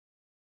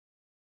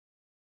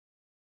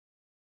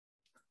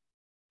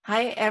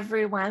Hi,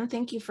 everyone.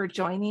 Thank you for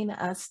joining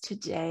us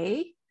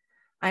today.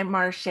 I'm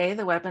Marche,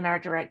 the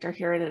webinar director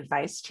here at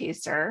Advice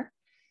Chaser.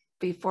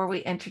 Before we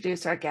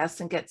introduce our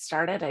guests and get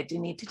started, I do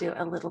need to do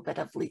a little bit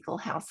of legal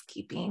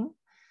housekeeping.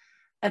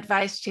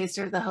 Advice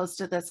Chaser, the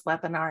host of this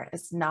webinar,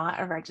 is not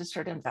a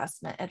registered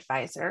investment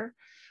advisor.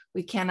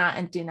 We cannot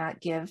and do not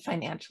give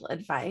financial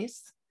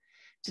advice.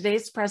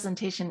 Today's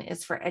presentation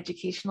is for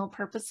educational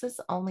purposes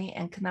only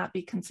and cannot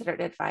be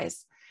considered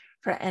advice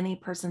for any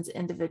person's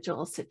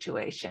individual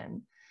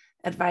situation.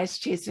 Advice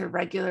Chaser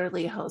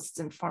regularly hosts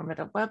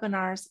informative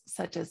webinars,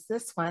 such as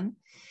this one,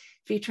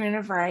 featuring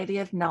a variety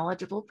of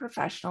knowledgeable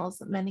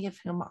professionals, many of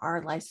whom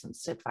are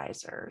licensed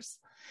advisors.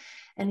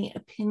 Any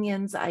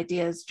opinions,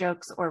 ideas,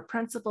 jokes, or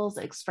principles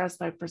expressed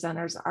by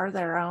presenters are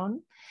their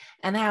own,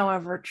 and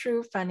however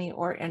true, funny,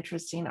 or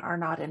interesting are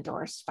not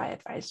endorsed by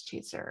Advice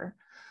Chaser.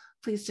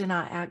 Please do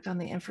not act on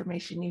the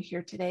information you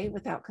hear today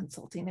without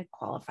consulting a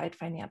qualified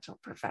financial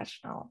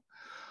professional.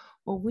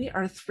 Well, we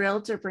are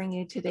thrilled to bring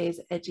you today's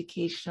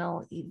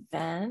educational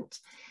event,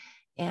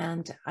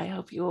 and I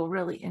hope you will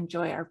really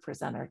enjoy our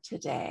presenter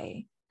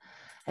today.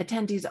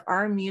 Attendees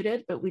are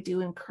muted, but we do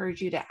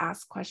encourage you to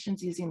ask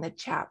questions using the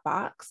chat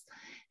box,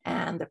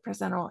 and the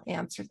presenter will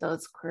answer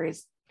those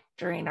queries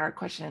during our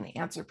question and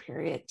answer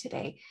period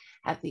today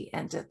at the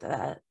end of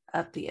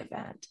the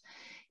event.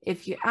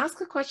 If you ask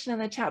a question in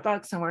the chat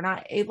box and we're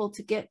not able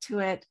to get to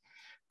it,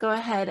 go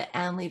ahead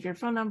and leave your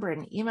phone number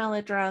and email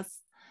address.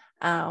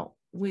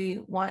 We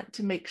want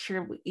to make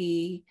sure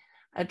we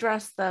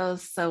address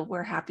those, so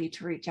we're happy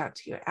to reach out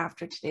to you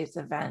after today's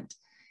event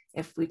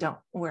if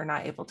we're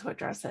not able to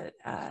address it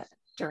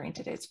during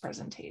today's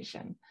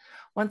presentation.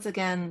 Once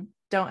again,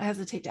 don't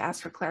hesitate to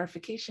ask for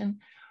clarification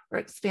or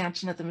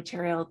expansion of the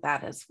material.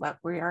 That is what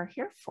we are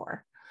here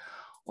for.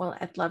 Well,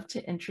 I'd love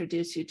to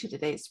introduce you to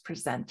today's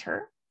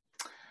presenter.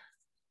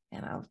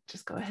 And I'll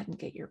just go ahead and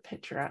get your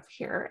picture up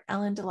here.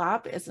 Ellen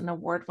DeLob is an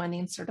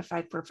award-winning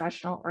certified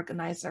professional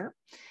organizer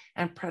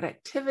and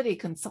productivity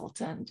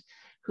consultant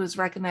who is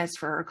recognized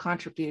for her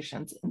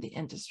contributions in the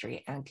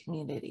industry and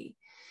community.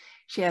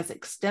 She has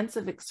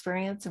extensive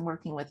experience in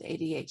working with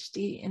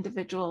ADHD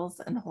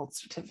individuals and holds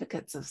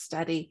certificates of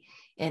study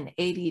in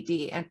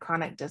ADD and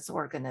chronic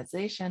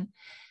disorganization,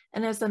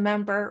 and is a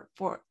member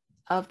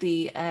of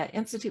the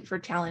Institute for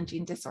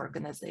Challenging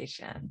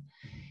Disorganization.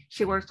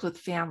 She works with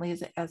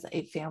families as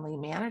a family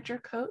manager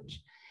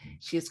coach.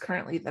 She is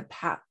currently the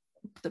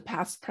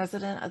past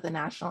president of the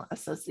National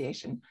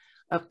Association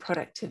of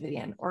Productivity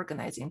and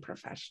Organizing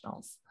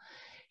Professionals.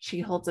 She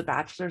holds a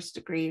bachelor's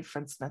degree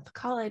from Smith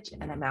College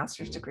and a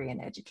master's degree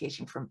in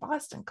education from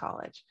Boston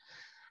College.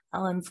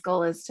 Ellen's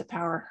goal is to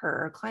power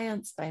her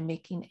clients by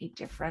making a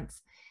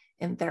difference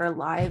in their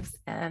lives,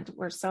 and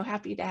we're so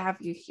happy to have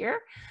you here.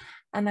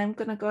 And I'm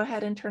going to go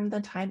ahead and turn the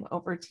time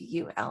over to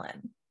you,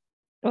 Ellen.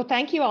 Well,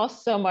 thank you all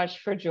so much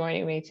for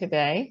joining me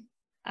today.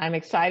 I'm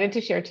excited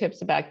to share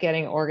tips about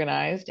getting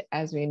organized.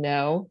 As we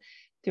know,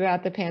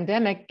 throughout the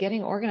pandemic,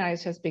 getting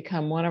organized has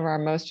become one of our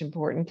most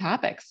important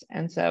topics.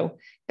 And so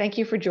thank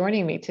you for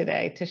joining me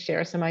today to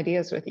share some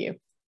ideas with you.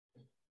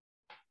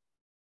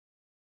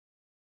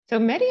 So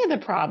many of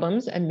the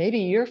problems, and maybe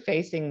you're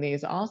facing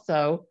these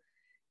also,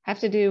 have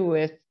to do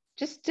with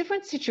just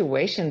different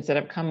situations that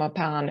have come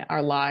upon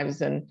our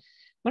lives. And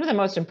one of the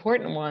most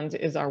important ones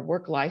is our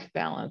work-life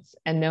balance,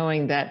 and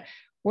knowing that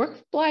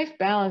work-life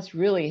balance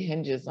really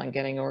hinges on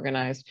getting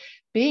organized.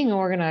 Being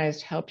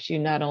organized helps you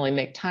not only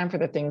make time for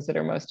the things that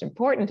are most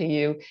important to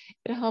you,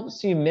 it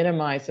helps you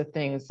minimize the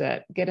things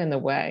that get in the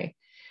way.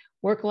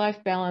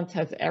 Work-life balance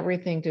has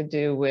everything to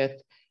do with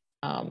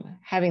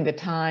having the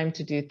time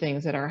to do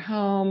things at our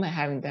home,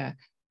 having the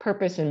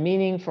purpose and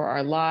meaning for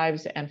our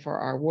lives and for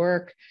our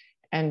work.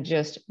 And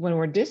just when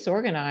we're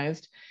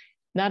disorganized,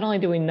 not only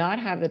do we not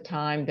have the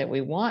time that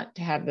we want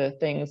to have the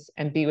things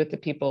and be with the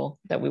people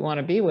that we want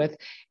to be with,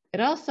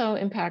 it also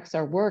impacts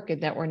our work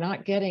in that we're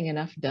not getting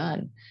enough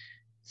done.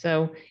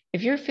 So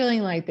if you're feeling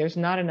like there's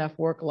not enough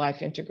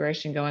work-life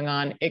integration going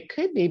on, it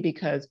could be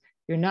because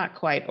you're not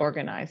quite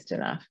organized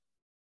enough.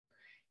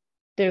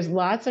 There's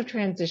lots of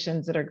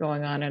transitions that are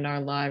going on in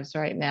our lives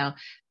right now.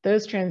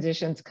 Those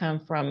transitions come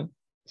from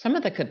some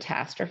of the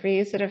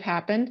catastrophes that have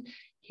happened.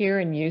 Here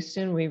in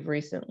Houston, we've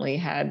recently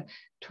had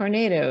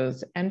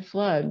tornadoes and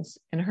floods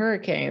and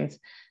hurricanes.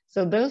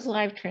 So those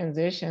life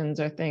transitions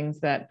are things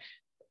that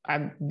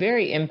are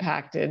very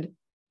impacted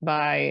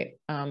by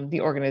the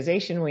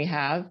organization we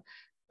have,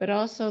 but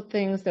also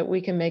things that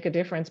we can make a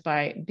difference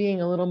by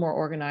being a little more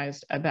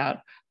organized about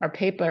our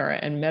paper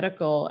and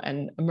medical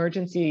and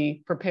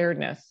emergency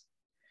preparedness.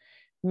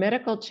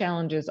 Medical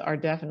challenges are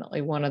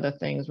definitely one of the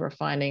things we're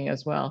finding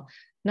as well,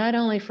 not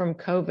only from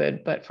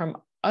COVID, but from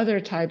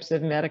other types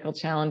of medical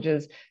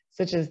challenges,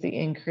 such as the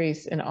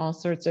increase in all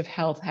sorts of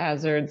health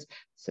hazards,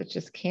 such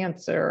as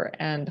cancer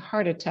and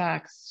heart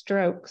attacks,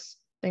 strokes,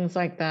 things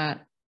like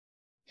that.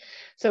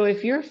 So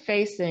if you're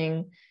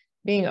facing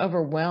being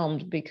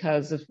overwhelmed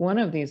because of one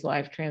of these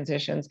life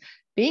transitions,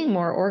 being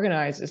more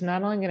organized is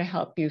not only going to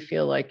help you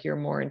feel like you're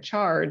more in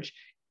charge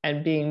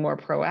and being more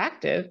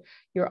proactive,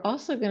 you're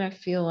also going to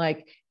feel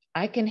like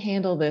I can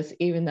handle this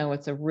even though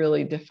it's a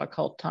really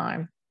difficult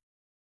time.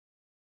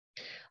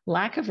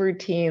 Lack of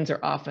routines are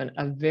often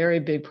a very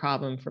big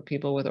problem for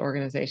people with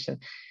organization.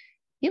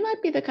 You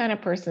might be the kind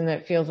of person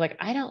that feels like,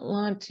 I don't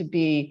want to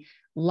be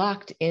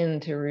locked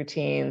into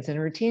routines, and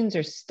routines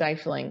are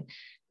stifling.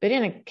 But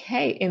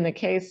in the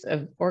case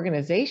of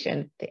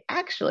organization, they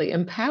actually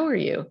empower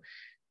you.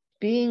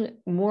 Being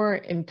more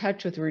in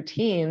touch with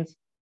routines,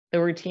 the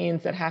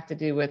routines that have to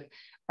do with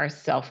our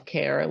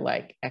self-care,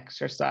 like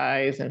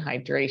exercise and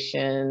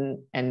hydration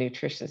and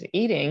nutritious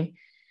eating,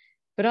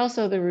 but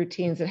also the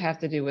routines that have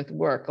to do with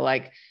work,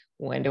 like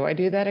when do I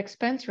do that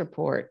expense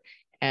report?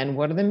 And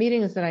what are the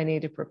meetings that I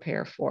need to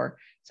prepare for?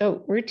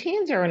 So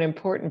routines are an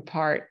important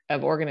part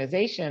of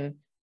organization,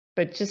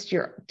 but just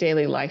your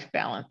daily life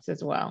balance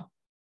as well.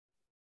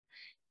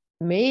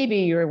 Maybe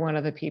you're one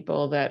of the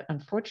people that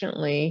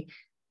unfortunately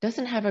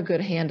doesn't have a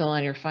good handle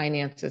on your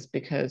finances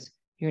because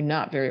you're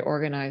not very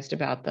organized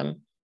about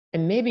them.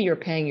 And maybe you're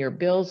paying your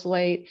bills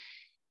late.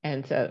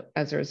 And so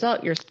as a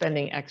result, you're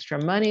spending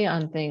extra money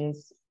on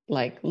things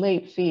like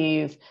late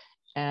fees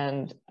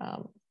and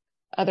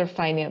other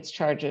finance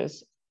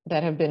charges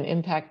that have been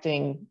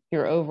impacting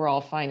your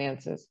overall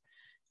finances.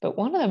 But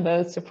one of the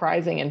most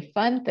surprising and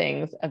fun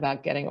things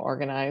about getting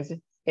organized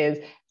is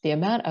the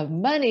amount of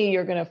money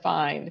you're going to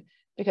find,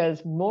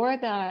 because more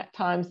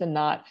times than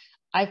not,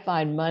 I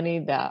find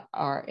money that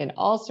are in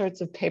all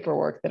sorts of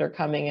paperwork that are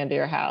coming into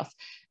your house.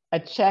 A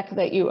check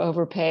that you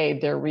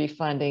overpaid, they're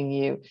refunding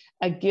you.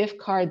 A gift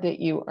card that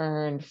you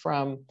earned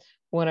from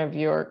one of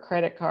your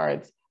credit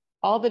cards.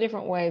 All the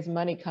different ways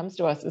money comes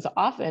to us is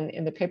often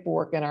in the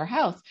paperwork in our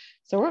house.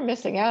 So we're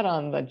missing out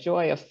on the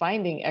joy of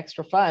finding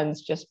extra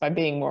funds just by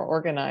being more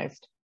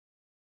organized.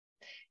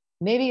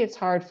 Maybe it's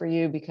hard for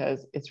you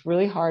because it's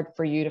really hard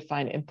for you to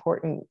find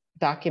important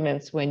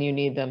documents when you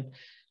need them.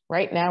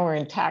 Right now we're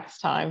in tax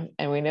time,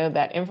 and we know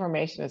that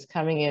information is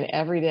coming in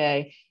every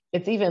day.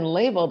 It's even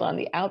labeled on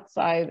the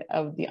outside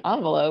of the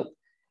envelope,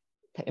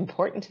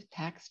 important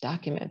tax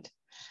document.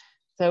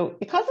 So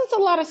it causes a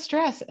lot of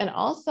stress and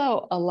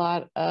also a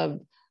lot of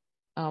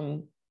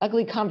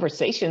ugly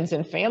conversations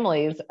in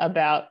families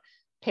about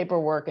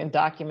paperwork and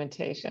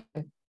documentation.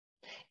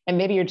 And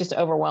maybe you're just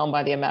overwhelmed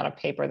by the amount of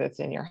paper that's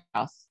in your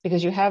house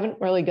because you haven't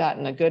really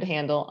gotten a good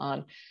handle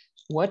on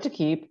what to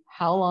keep,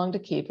 how long to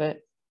keep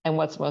it, and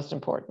what's most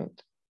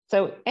important.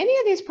 So any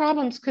of these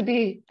problems could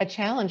be a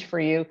challenge for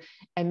you,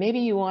 and maybe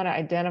you want to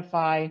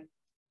identify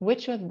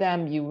which of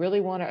them you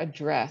really want to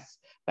address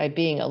by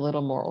being a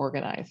little more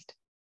organized.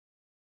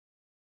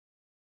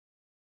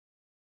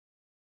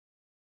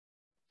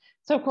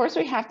 So of course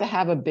we have to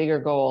have a bigger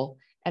goal,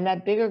 and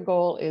that bigger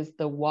goal is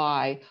the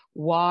why.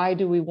 Why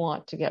do we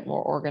want to get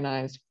more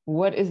organized?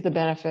 What is the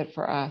benefit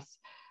for us?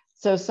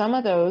 So some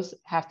of those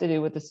have to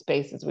do with the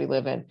spaces we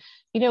live in.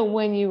 You know,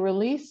 when you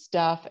release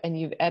stuff and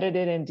you've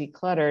edited and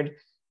decluttered,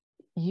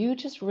 you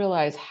just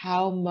realize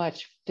how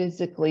much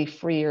physically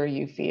freer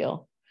you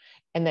feel,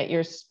 and that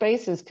your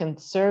spaces can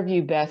serve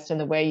you best in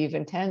the way you've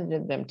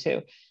intended them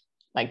to.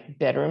 Like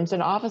bedrooms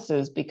and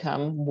offices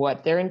become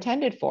what they're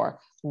intended for,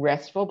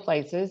 restful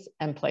places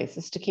and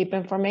places to keep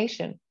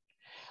information.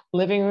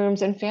 Living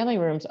rooms and family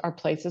rooms are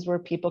places where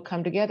people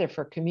come together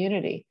for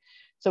community.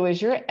 So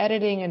as you're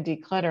editing and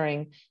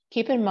decluttering,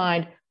 keep in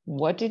mind,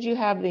 what did you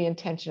have the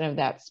intention of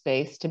that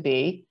space to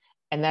be?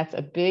 And that's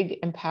a big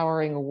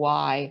empowering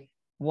why.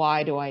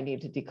 Why do I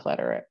need to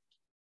declutter it?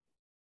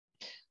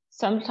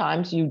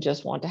 Sometimes you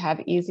just want to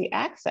have easy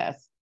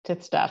access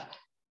to stuff.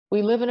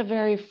 We live in a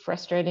very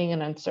frustrating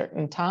and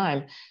uncertain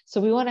time.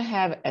 So we want to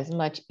have as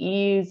much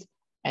ease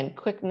and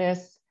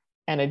quickness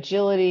and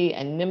agility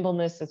and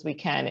nimbleness as we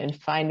can in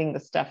finding the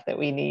stuff that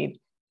we need,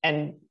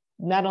 and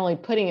not only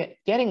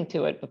getting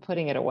to it, but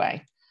putting it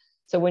away.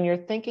 So when you're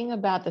thinking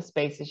about the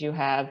spaces you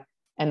have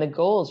and the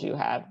goals you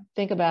have,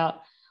 think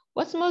about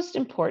what's most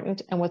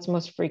important and what's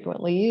most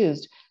frequently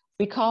used.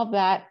 We call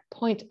that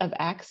point of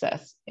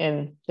access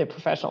in the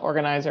professional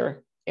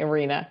organizer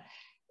arena.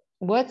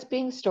 What's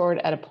being stored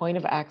at a point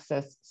of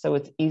access so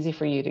it's easy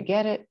for you to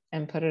get it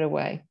and put it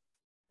away.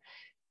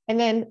 And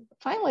then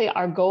finally,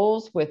 our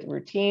goals with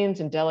routines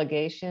and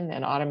delegation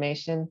and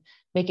automation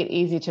make it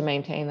easy to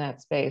maintain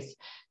that space.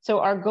 So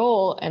our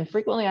goal, and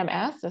frequently I'm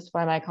asked this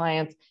by my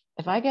clients,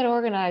 if I get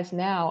organized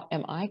now,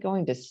 am I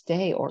going to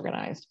stay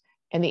organized?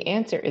 And the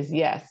answer is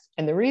yes.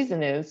 And the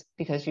reason is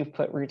because you've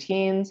put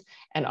routines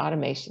and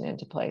automation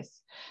into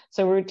place.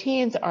 So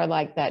routines are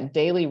like that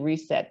daily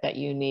reset that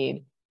you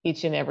need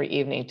each and every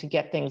evening to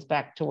get things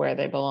back to where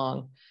they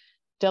belong.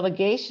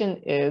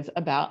 Delegation is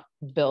about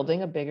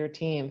building a bigger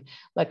team.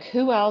 Like,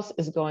 who else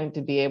is going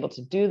to be able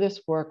to do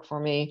this work for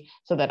me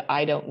so that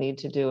I don't need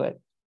to do it?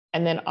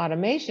 And then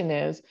automation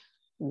is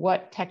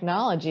what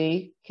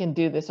technology can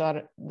do this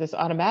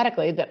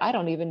automatically that I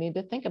don't even need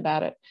to think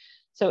about it.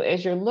 So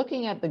as you're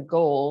looking at the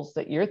goals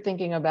that you're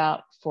thinking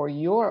about for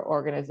your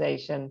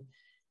organization,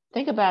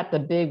 think about the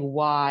big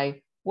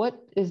why. What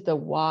is the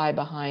why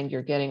behind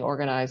your getting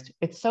organized?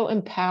 It's so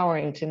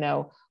empowering to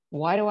know,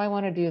 why do I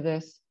want to do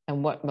this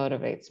and what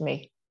motivates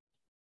me?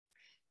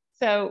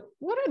 So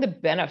what are the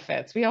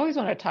benefits? We always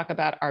want to talk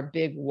about our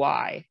big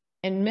why.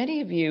 And many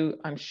of you,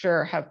 I'm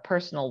sure, have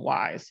personal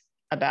whys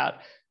about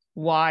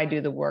why do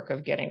the work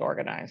of getting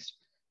organized.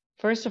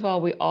 First of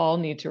all, we all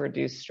need to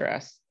reduce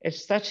stress.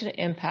 It's such an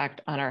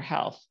impact on our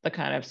health, the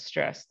kind of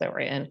stress that we're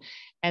in.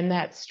 And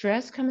that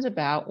stress comes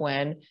about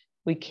when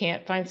we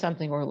can't find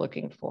something we're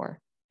looking for.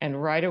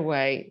 And right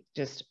away,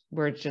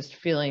 we're just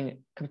feeling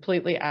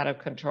completely out of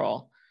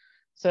control.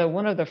 So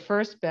one of the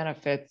first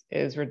benefits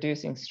is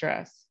reducing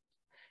stress.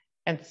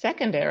 And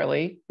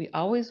secondarily, we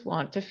always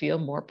want to feel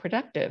more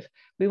productive.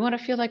 We want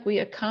to feel like we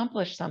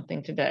accomplished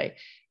something today.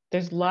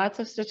 There's lots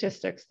of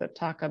statistics that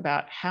talk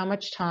about how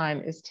much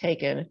time is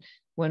taken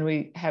when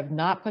we have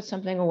not put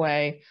something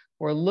away,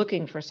 we're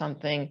looking for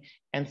something,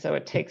 and so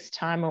it takes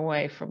time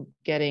away from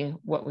getting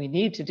what we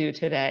need to do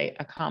today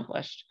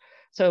accomplished.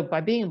 So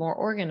by being more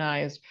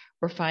organized,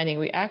 we're finding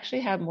we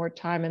actually have more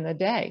time in the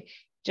day.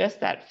 Just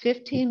that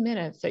 15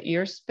 minutes that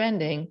you're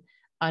spending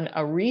on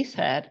a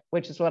reset,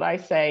 which is what I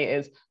say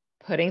is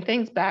putting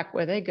things back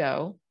where they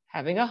go,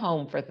 having a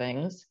home for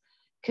things,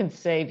 can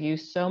save you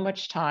so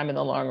much time in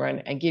the long run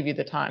and give you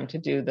the time to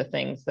do the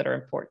things that are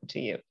important to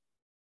you.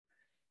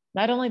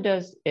 Not only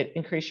does it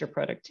increase your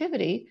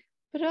productivity,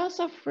 but it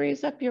also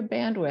frees up your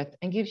bandwidth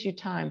and gives you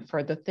time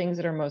for the things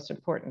that are most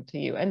important to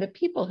you and the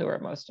people who are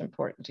most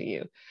important to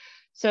you.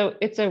 So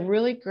it's a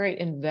really great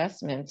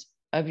investment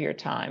of your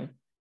time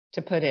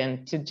to put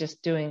into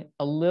just doing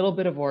a little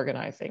bit of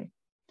organizing.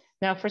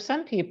 Now, for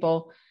some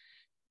people,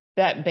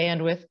 that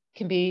bandwidth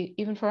can be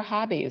even for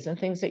hobbies and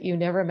things that you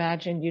never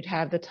imagined you'd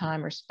have the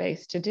time or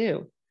space to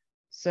do.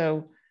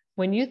 So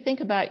when you think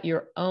about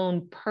your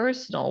own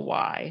personal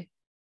why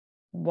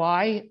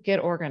get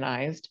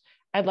organized,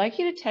 I'd like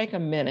you to take a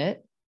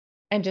minute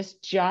and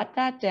just jot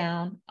that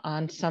down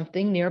on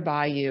something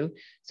nearby you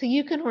so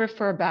you can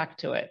refer back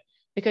to it,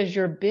 because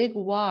your big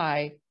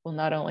why will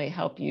not only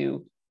help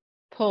you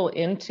pull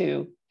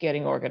into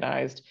getting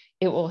organized,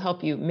 it will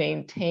help you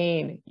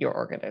maintain your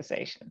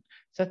organization.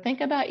 So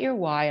think about your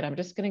why, and I'm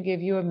just going to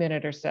give you a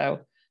minute or so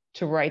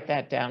to write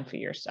that down for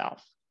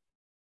yourself.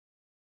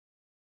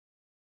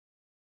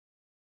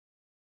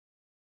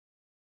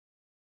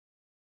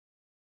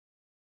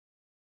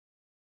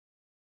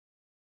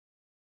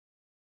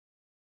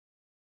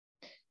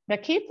 Now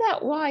keep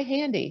that why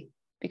handy,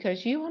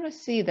 because you want to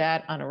see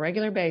that on a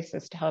regular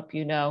basis to help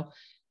you know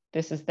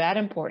this is that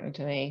important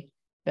to me,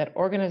 that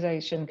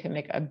organization can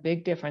make a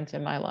big difference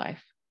in my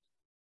life.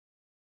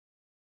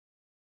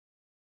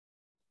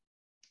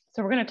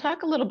 So we're going to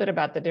talk a little bit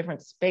about the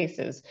different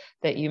spaces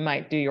that you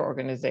might do your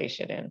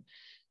organization in.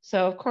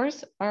 So of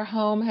course, our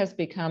home has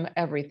become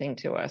everything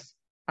to us.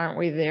 Aren't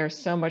we there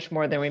so much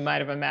more than we might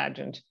have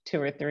imagined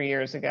 2 or 3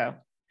 years ago?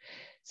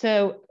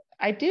 So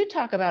I do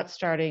talk about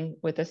starting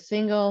with a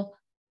single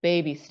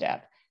baby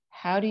step.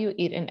 How do you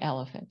eat an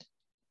elephant?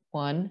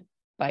 One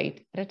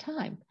bite at a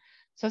time.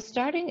 So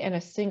starting in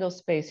a single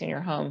space in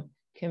your home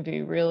can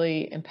be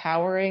really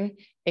empowering.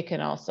 It can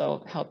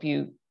also help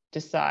you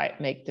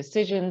make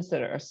decisions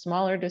that are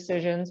smaller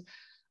decisions.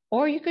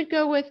 Or you could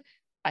go with,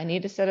 I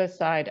need to set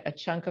aside a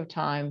chunk of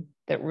time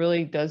that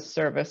really does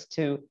service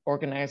to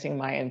organizing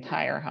my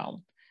entire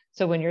home.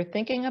 So when you're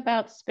thinking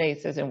about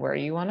spaces and where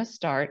you want to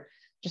start,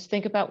 just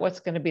think about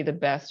what's going to be the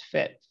best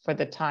fit for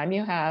the time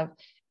you have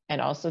and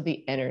also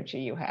the energy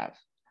you have.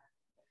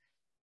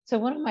 So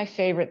one of my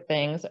favorite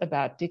things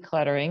about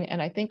decluttering,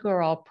 and I think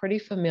we're all pretty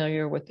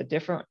familiar with the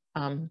different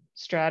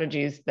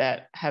strategies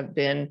that have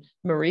been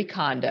Marie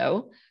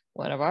Kondo,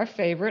 one of our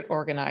favorite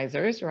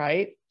organizers,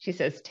 right? She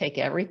says, take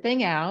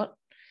everything out,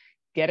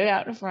 get it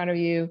out in front of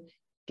you,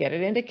 get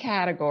it into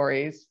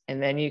categories,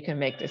 and then you can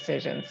make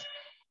decisions.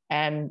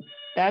 And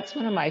that's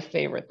one of my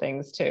favorite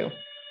things too.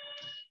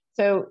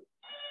 So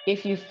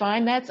if you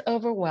find that's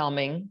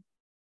overwhelming,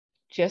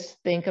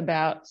 just think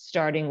about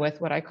starting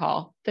with what I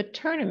call the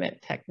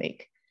tournament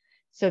technique.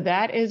 So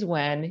that is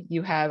when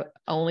you have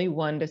only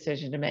one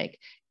decision to make.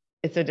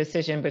 It's a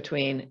decision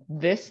between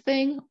this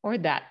thing or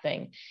that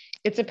thing.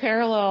 It's a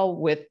parallel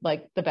with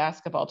like the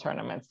basketball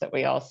tournaments that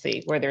we all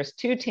see, where there's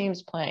 2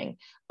 teams playing.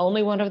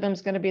 Only one of them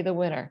is going to be the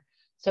winner.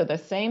 So the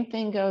same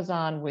thing goes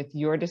on with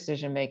your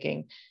decision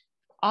making.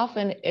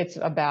 Often it's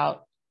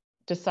about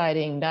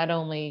deciding not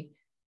only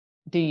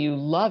do you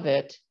love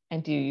it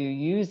and do you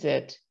use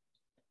it,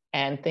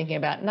 and thinking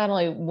about not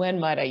only when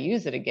might I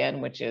use it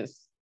again, which is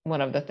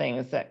one of the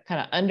things that kind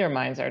of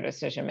undermines our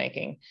decision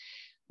making,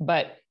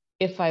 but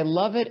if I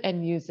love it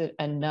and use it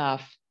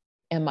enough,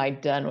 am I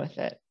done with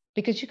it?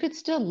 Because you could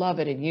still love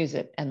it and use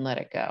it and let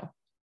it go.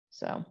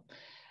 So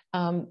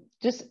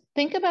just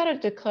think about a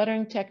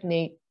decluttering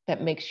technique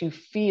that makes you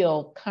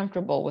feel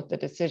comfortable with the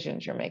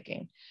decisions you're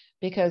making,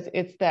 because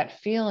it's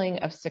that feeling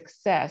of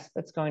success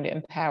that's going to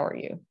empower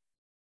you.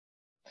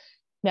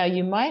 Now,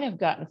 you might have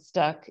gotten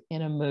stuck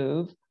in a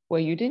move where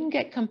you didn't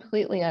get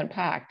completely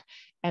unpacked,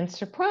 and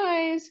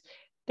surprise,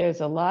 there's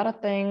a lot of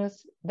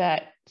things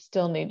that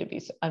still need to be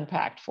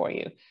unpacked for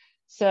you.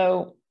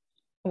 So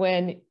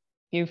when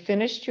you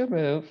finished your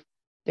move,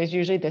 there's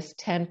usually this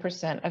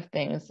 10% of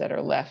things that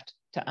are left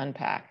to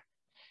unpack.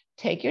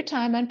 Take your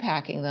time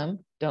unpacking them.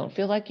 Don't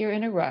feel like you're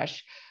in a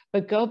rush,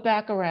 but go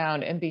back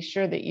around and be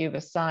sure that you've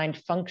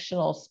assigned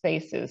functional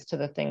spaces to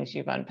the things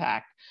you've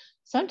unpacked.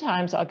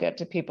 Sometimes I'll get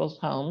to people's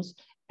homes,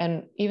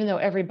 and even though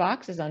every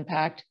box is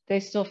unpacked,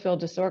 they still feel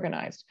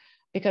disorganized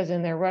because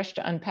in their rush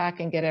to unpack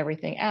and get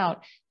everything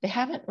out, they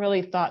haven't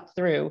really thought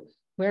through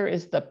where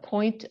is the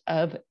point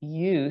of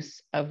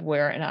use of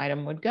where an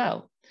item would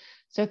go.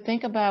 So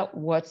think about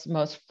what's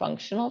most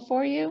functional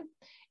for you,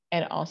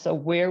 and also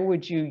where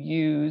would you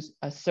use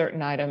a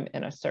certain item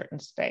in a certain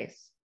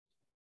space.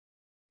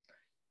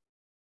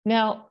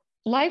 Now,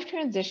 life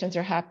transitions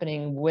are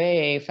happening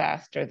way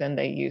faster than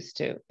they used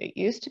to. It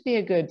used to be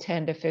a good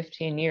 10 to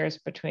 15 years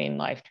between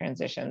life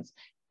transitions,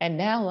 and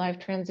now life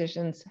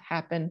transitions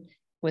happen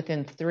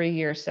within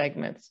 3-year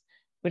segments,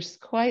 which is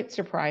quite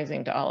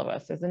surprising to all of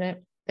us, isn't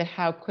it? That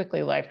how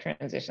quickly life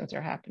transitions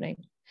are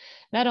happening.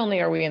 Not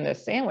only are we in the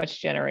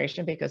sandwich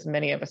generation because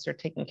many of us are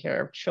taking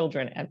care of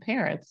children and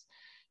parents,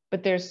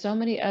 but there's so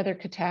many other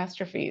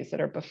catastrophes that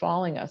are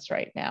befalling us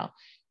right now.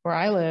 Where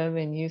I live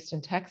in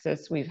Houston,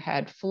 Texas, we've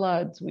had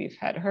floods, we've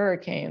had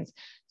hurricanes.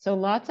 So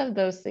lots of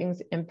those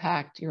things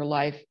impact your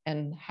life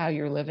and how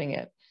you're living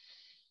it.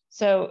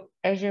 So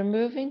as you're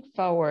moving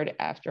forward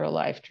after a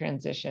life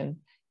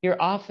transition,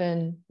 you're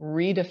often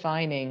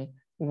redefining,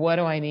 what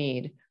do I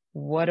need?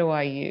 What do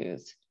I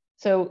use?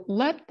 So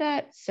let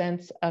that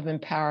sense of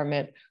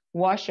empowerment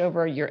wash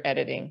over your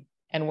editing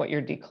and what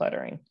you're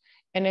decluttering.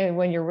 And then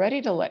when you're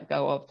ready to let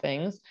go of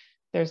things,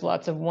 there's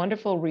lots of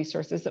wonderful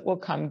resources that will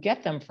come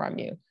get them from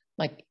you.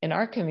 Like in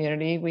our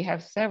community, we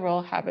have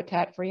several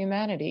Habitat for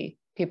Humanity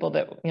people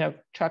that,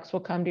 trucks will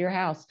come to your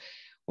house.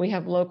 We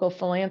have local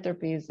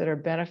philanthropies that are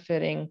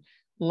benefiting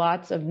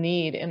lots of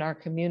need in our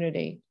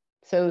community.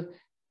 So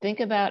think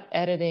about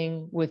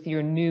editing with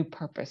your new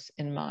purpose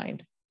in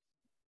mind.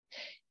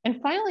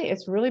 And finally,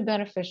 it's really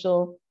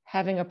beneficial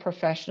having a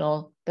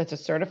professional that's a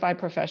certified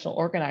professional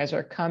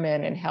organizer come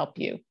in and help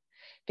you,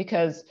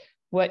 because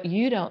what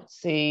you don't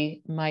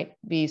see might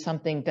be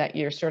something that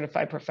your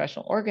certified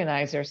professional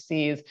organizer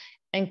sees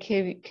and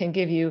can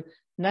give you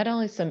not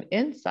only some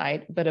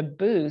insight, but a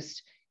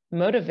boost,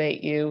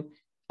 motivate you.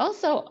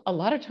 Also, a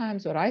lot of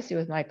times what I see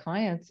with my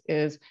clients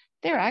is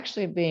they're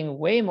actually being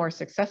way more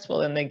successful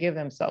than they give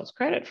themselves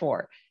credit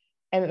for.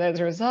 And as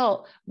a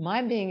result,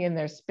 my being in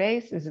their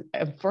space is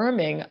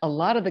affirming a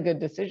lot of the good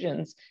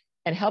decisions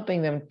and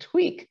helping them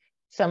tweak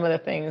some of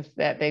the things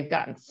that they've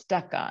gotten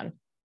stuck on.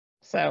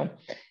 So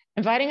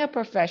inviting a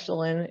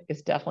professional in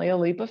is definitely a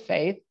leap of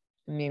faith.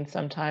 I mean,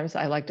 sometimes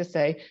I like to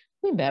say,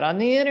 we met on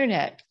the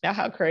internet. Now,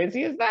 how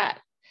crazy is that?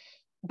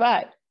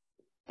 But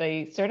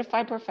the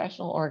certified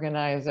professional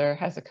organizer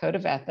has a code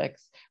of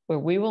ethics where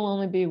we will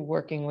only be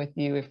working with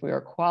you if we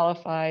are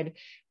qualified.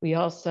 We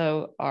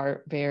also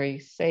are very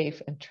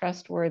safe and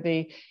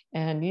trustworthy,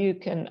 and you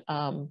can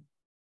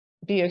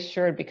be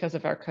assured because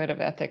of our code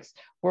of ethics,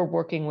 we're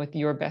working with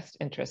your best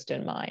interest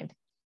in mind.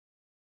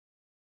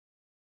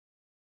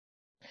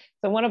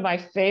 So one of my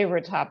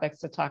favorite topics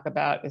to talk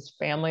about is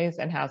families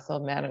and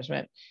household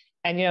management.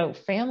 And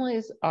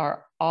families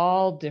are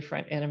all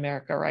different in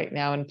America right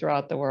now and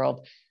throughout the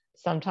world.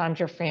 Sometimes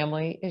your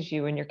family is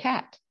you and your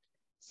cat.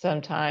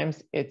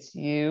 Sometimes it's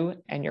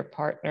you and your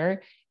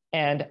partner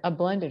and a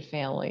blended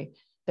family.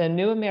 The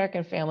new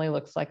American family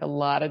looks like a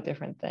lot of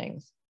different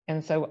things.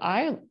 And so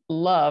I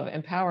love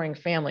empowering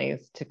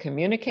families to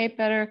communicate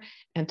better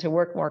and to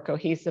work more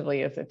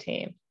cohesively as a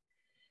team.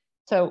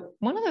 So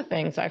one of the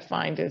things I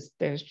find is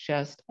there's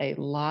just a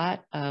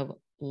lot of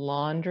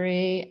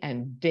laundry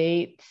and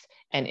dates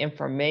and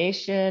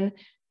information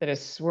that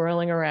is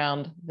swirling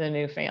around the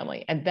new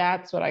family. And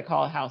that's what I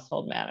call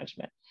household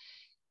management.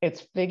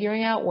 It's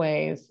figuring out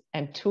ways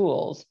and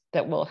tools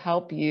that will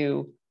help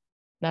you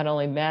not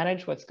only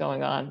manage what's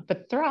going on,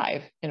 but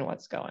thrive in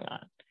what's going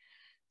on.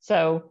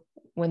 So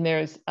when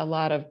there's a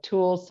lot of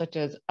tools such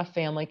as a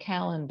family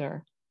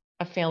calendar,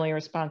 a family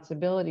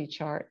responsibility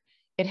chart,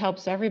 it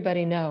helps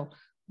everybody know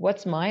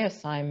what's my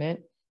assignment,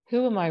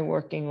 who am I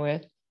working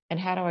with, and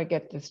how do I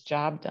get this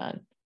job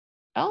done?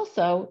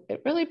 Also,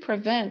 it really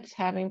prevents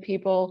having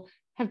people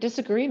have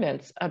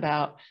disagreements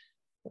about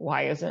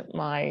why isn't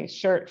my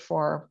shirt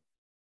for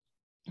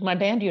my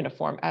band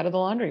uniform out of the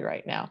laundry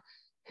right now?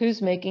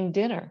 Who's making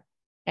dinner?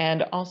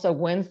 And also,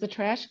 when's the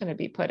trash going to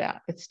be put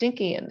out? It's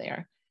stinky in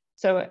there.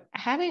 So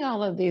having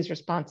all of these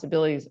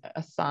responsibilities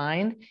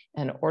assigned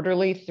and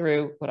orderly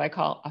through what I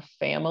call a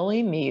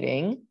family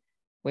meeting,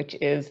 which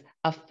is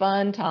a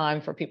fun time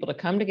for people to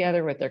come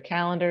together with their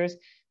calendars,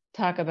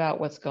 talk about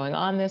what's going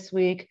on this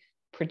week,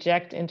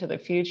 project into the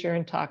future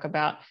and talk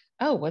about,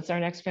 oh, what's our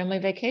next family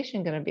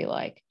vacation going to be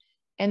like?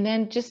 And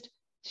then just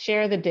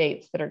share the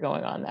dates that are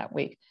going on that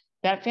week.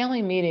 That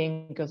family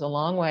meeting goes a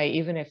long way,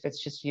 even if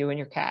it's just you and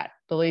your cat.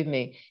 Believe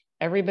me,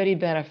 everybody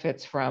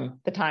benefits from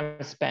the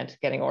time spent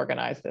getting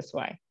organized this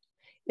way.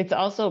 It's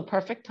also a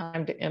perfect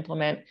time to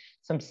implement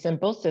some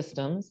simple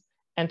systems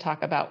and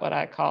talk about what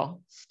I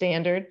call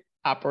standard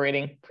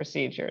operating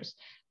procedures.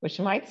 which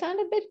might sound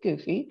a bit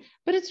goofy,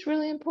 but it's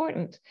really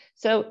important.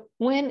 So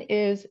when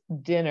is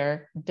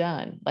dinner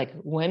done? Like,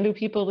 when do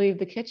people leave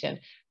the kitchen?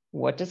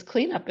 What does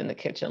cleanup in the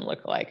kitchen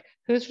look like?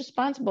 Who's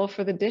responsible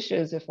for the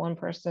dishes if one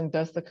person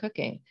does the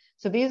cooking?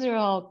 So these are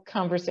all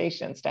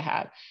conversations to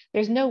have.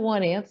 There's no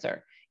one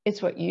answer.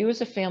 It's what you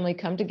as a family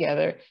come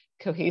together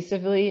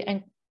cohesively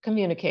and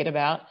communicate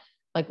about,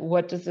 like,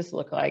 what does this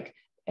look like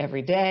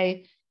every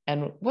day?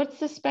 And what's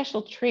the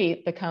special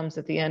treat that comes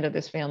at the end of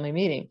this family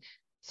meeting?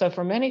 So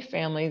for many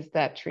families,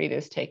 that treat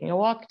is taking a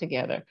walk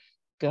together,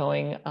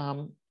 going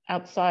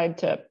outside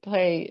to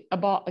play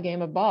a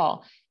game of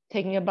ball,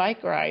 taking a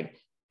bike ride,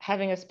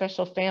 having a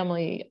special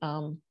family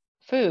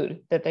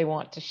food that they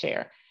want to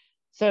share.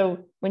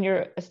 So when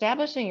you're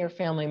establishing your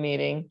family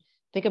meeting,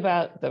 think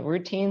about the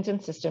routines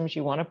and systems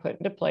you want to put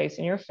into place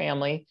in your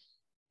family,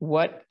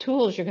 what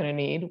tools you're going to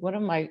need. One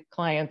of my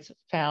clients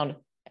found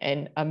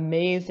an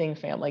amazing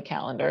family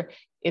calendar.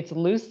 It's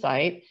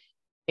lucite.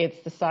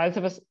 It's the size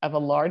of a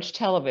large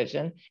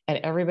television, and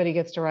everybody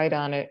gets to write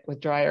on it with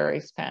dry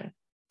erase pen.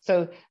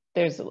 So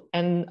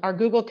and our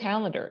Google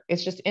Calendar,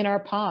 it's just in our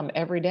palm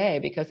every day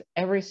because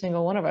every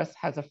single one of us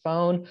has a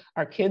phone.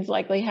 Our kids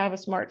likely have a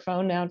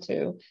smartphone now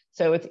too.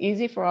 So it's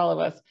easy for all of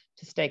us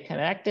to stay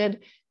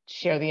connected,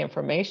 share the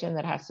information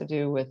that has to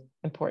do with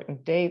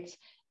important dates,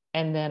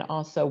 and then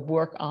also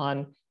work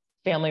on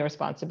family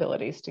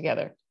responsibilities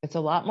together. It's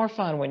a lot more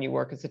fun when you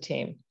work as a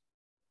team.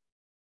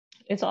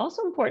 It's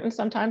also important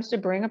sometimes to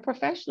bring a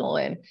professional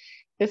in.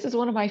 This is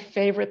one of my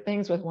favorite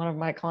things with one of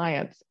my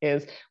clients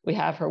is we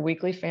have her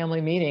weekly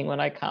family meeting when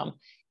I come,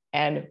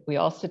 and we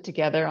all sit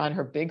together on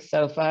her big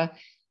sofa.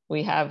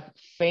 We have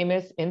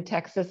famous in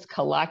Texas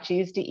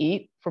kolaches to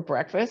eat for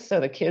breakfast. So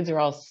the kids are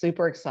all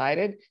super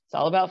excited. It's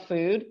all about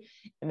food.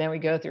 And then we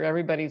go through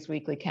everybody's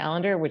weekly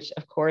calendar, which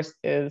of course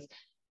is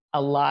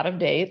a lot of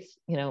dates.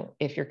 You know,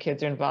 if your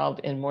kids are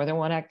involved in more than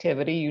one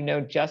activity, you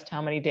know just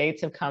how many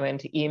dates have come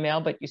into email,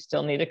 but you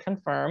still need to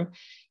confirm.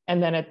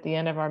 And then at the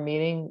end of our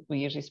meeting, we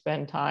usually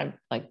spend time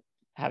like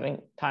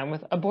having time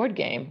with a board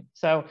game.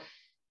 So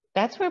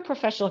that's where a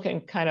professional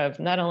can kind of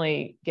not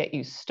only get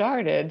you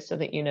started so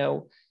that you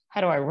know,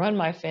 how do I run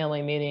my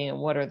family meeting and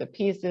what are the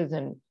pieces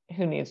and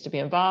who needs to be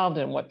involved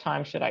and what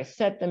time should I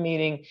set the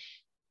meeting,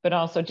 but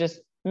also just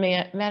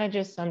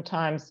manages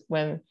sometimes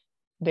when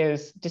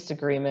there's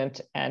disagreement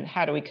and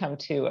how do we come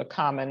to a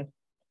common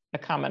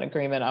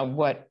agreement on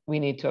what we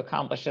need to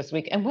accomplish this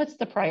week and what's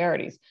the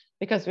priorities,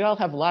 because we all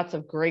have lots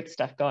of great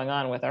stuff going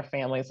on with our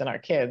families and our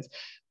kids,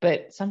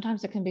 but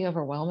sometimes it can be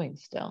overwhelming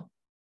still.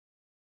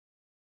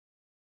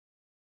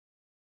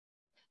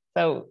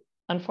 So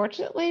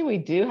unfortunately, we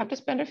do have to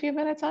spend a few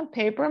minutes on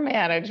paper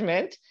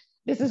management.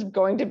 This is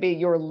going to be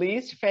your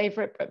least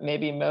favorite, but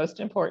maybe most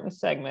important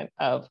segment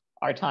of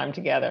our time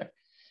together.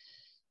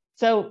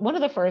 So one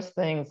of the first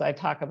things I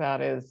talk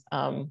about is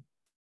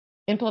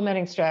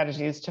implementing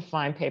strategies to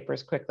find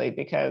papers quickly,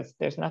 because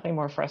there's nothing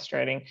more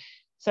frustrating.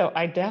 So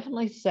I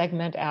definitely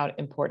segment out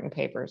important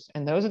papers.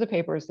 And those are the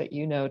papers that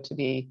you know to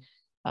be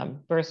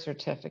birth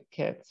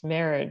certificates,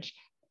 marriage,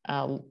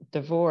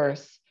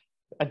 divorce,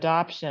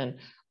 adoption.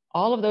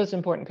 All of those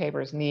important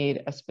papers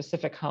need a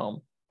specific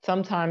home.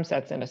 Sometimes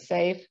that's in a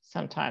safe,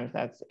 sometimes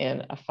that's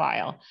in a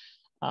file.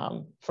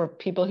 For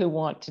people who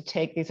want to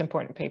take these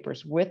important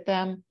papers with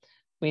them,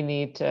 we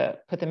need to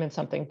put them in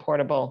something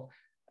portable.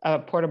 A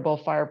portable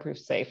fireproof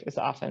safe is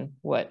often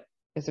what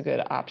is a good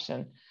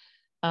option.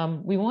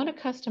 We want to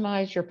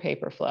customize your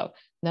paper flow.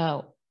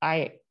 Now,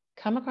 I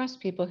come across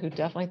people who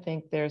definitely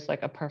think there's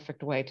like a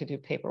perfect way to do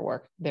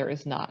paperwork. There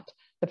is not.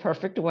 The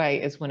perfect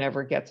way is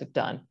whenever it gets it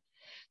done.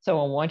 So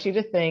I want you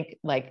to think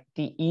like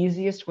the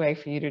easiest way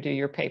for you to do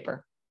your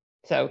paper.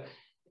 So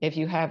if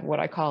you have what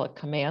I call a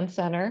command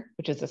center,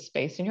 which is a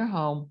space in your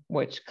home,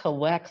 which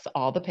collects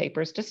all the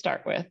papers to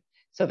start with.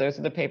 So those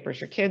are the papers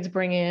your kids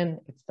bring in,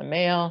 it's the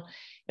mail,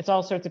 it's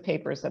all sorts of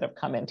papers that have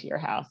come into your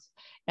house.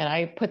 And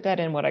I put that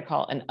in what I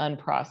call an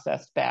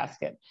unprocessed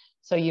basket.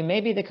 So you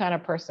may be the kind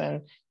of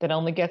person that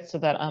only gets to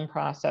that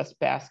unprocessed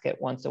basket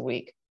once a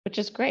week, which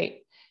is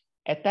great.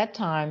 At that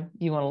time,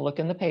 you want to look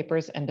in the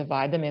papers and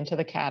divide them into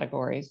the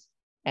categories.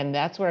 And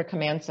that's where a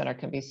command center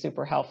can be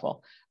super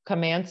helpful.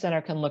 Command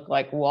center can look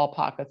like wall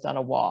pockets on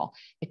a wall.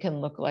 It can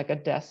look like a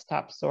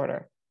desktop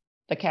sorter.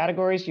 The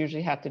categories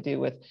usually have to do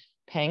with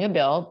paying a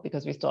bill,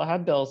 because we still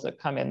have bills that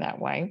come in that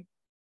way.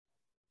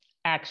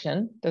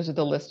 Action, those are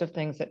the list of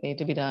things that need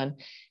to be done.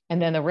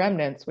 And then the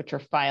remnants, which are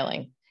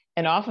filing.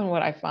 And often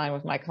what I find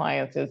with my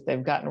clients is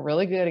they've gotten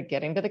really good at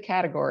getting to the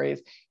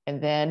categories,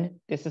 and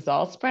then this is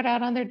all spread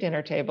out on their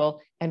dinner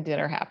table and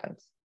dinner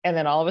happens. And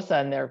then all of a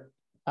sudden they're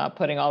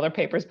putting all their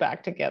papers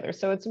back together.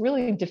 So it's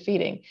really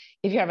defeating.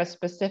 If you have a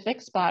specific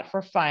spot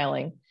for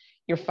filing,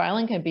 your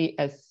filing can be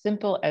as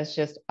simple as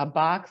just a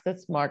box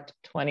that's marked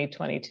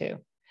 2022.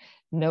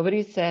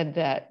 Nobody said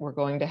that we're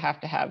going to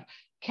have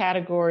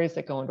categories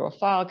that go into a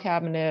file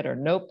cabinet or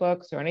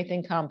notebooks or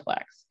anything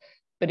complex.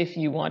 But if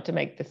you want to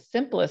make the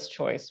simplest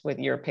choice with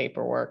your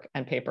paperwork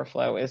and paper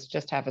flow is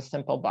just have a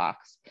simple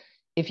box.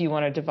 If you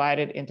want to divide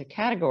it into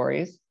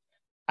categories,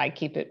 I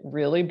keep it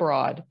really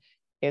broad.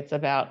 It's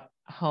about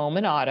home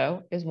and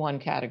auto is one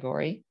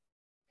category.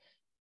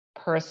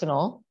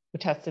 Personal,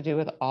 which has to do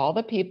with all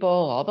the people,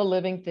 all the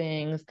living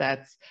things.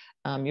 That's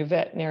your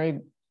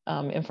veterinary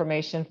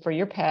information for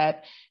your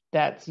pet.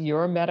 That's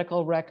your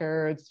medical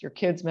records, your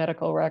kids'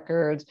 medical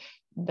records.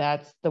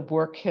 That's the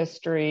work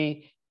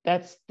history.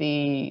 That's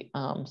the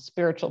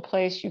spiritual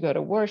place you go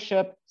to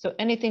worship. So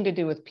anything to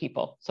do with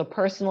people. So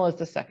personal is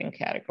the second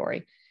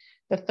category.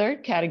 The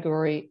third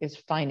category is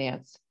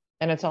finance,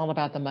 and it's all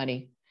about the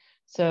money.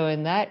 So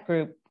in that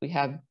group, we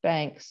have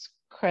banks,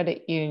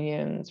 credit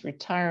unions,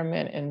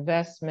 retirement,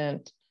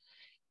 investment,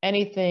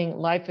 anything,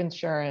 life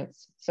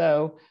insurance.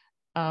 So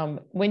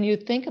when you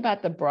think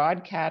about the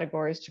broad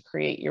categories to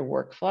create your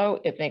workflow,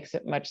 it makes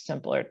it much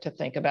simpler to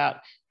think about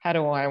how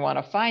do I want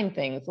to find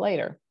things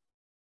later.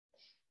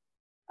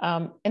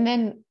 And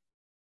then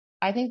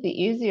I think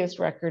the easiest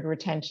record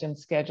retention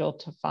schedule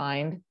to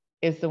find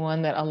is the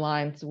one that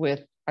aligns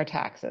with our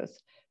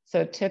taxes.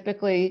 So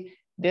typically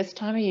this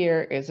time of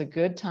year is a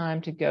good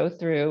time to go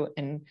through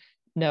and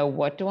know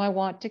what do I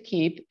want to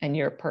keep, and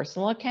your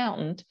personal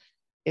accountant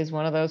is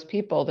one of those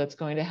people that's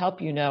going to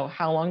help you know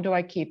how long do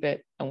I keep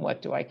it and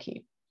what do I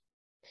keep.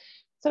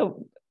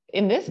 So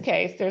in this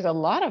case, there's a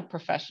lot of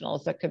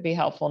professionals that could be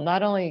helpful.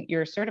 Not only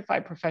your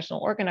certified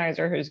professional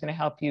organizer who's going to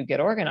help you get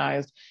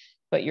organized,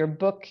 but your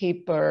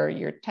bookkeeper,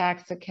 your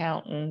tax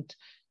accountant,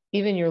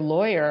 even your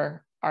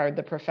lawyer are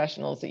the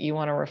professionals that you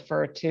want to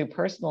refer to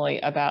personally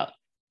about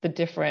the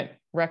different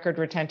record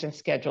retention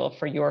schedule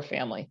for your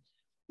family.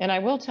 And I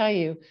will tell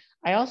you,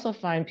 I also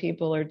find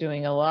people are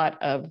doing a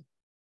lot of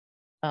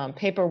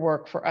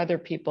paperwork for other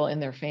people in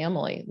their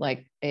family,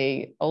 like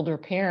an older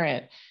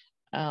parent.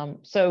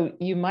 So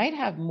you might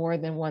have more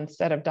than one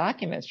set of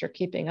documents you're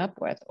keeping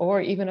up with,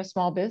 or even a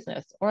small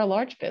business or a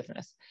large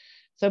business.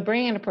 So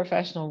bringing in a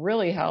professional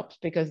really helps,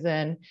 because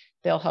then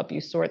they'll help you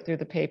sort through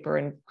the paper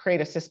and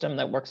create a system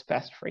that works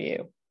best for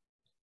you.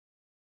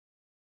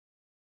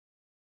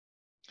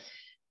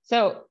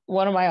 So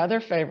one of my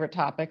other favorite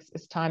topics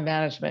is time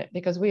management,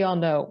 because we all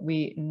know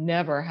we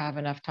never have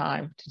enough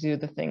time to do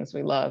the things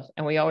we love,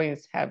 and we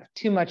always have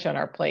too much on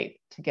our plate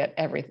to get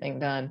everything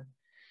done.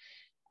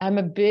 I'm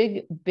a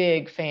big,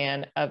 big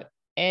fan of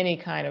any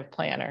kind of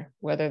planner,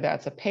 whether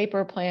that's a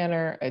paper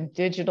planner, a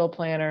digital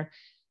planner.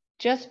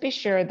 Just be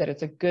sure that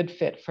it's a good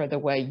fit for the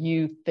way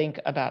you think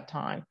about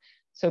time.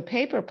 So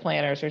paper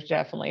planners are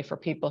definitely for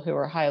people who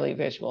are highly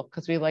visual,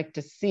 because we like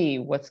to see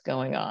what's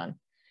going on.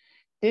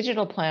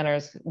 Digital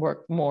planners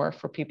work more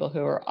for people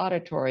who are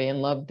auditory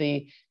and love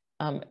the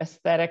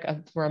aesthetic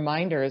of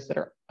reminders that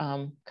are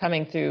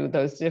coming through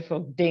those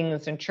different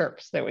dings and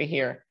chirps that we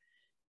hear.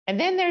 And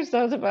then there's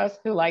those of us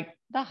who like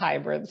the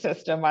hybrid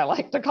system, I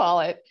like to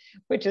call it,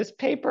 which is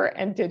paper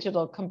and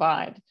digital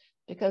combined,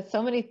 because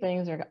so many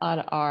things are on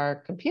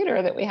our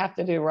computer that we have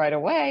to do right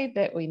away,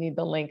 that we need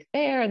the link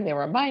there and the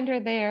reminder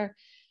there.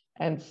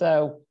 And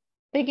so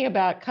thinking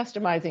about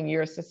customizing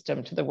your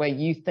system to the way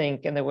you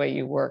think and the way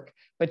you work,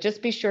 but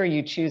just be sure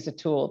you choose a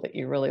tool that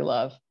you really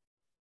love.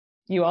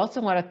 You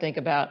also want to think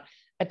about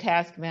a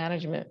task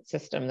management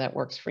system that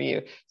works for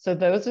you. So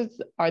those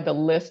are the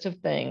list of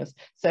things.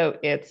 So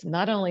it's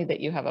not only that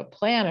you have a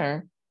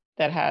planner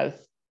that has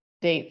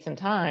dates and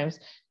times,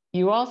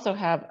 you also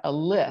have a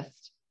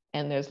list,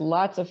 and there's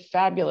lots of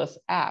fabulous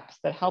apps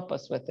that help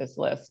us with this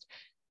list.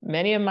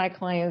 Many of my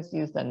clients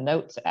use the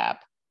Notes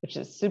app, which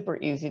is super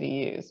easy to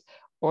use,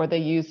 or they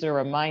use the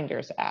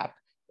Reminders app.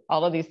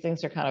 All of these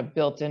things are kind of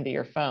built into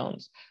your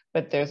phones,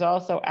 but there's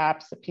also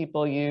apps that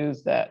people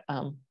use that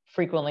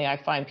frequently I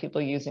find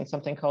people using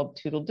something called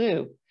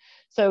To-Do.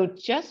 So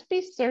just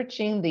be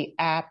searching the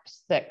apps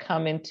that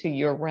come into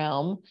your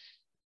realm,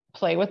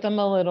 play with them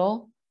a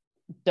little.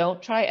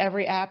 Don't try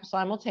every app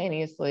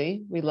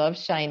simultaneously. We love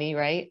shiny,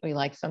 right? We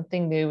like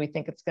something new. We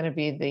think it's going to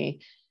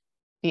be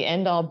the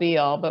end all be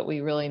all, but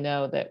we really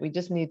know that we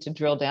just need to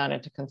drill down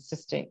into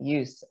consistent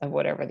use of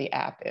whatever the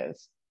app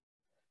is.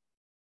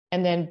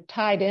 And then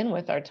tied in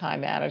with our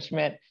time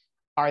management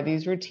are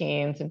these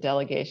routines and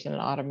delegation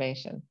and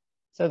automation.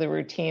 So the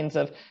routines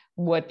of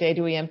what day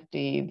do we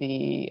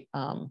empty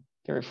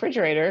the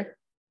refrigerator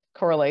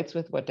correlates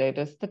with what day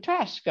does the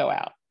trash go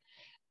out.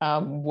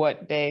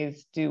 What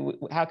days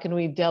how can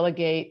we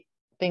delegate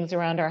things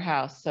around our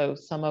house? So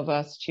some of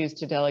us choose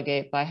to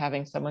delegate by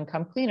having someone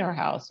come clean our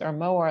house or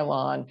mow our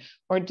lawn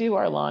or do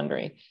our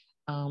laundry.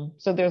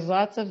 So there's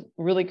lots of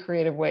really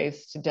creative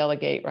ways to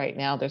delegate right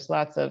now. There's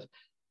lots of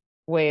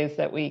ways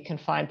that we can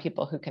find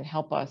people who can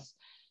help us.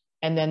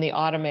 And then the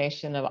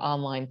automation of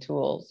online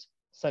tools,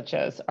 such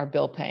as our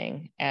bill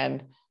paying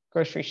and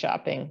grocery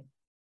shopping.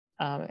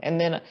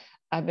 And then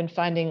I've been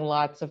finding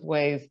lots of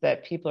ways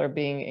that people are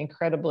being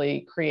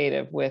incredibly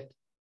creative with,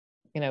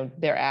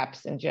 their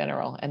apps in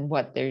general and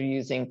what they're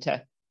using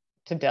to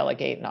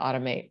delegate and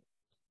automate.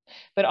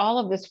 But all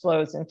of this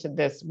flows into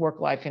this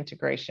work-life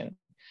integration,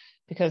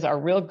 because our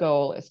real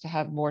goal is to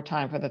have more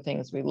time for the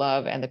things we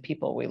love and the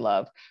people we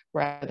love,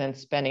 rather than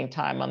spending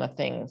time on the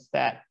things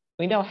that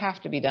we know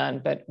have to be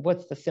done, but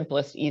what's the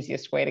simplest,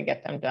 easiest way to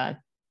get them done?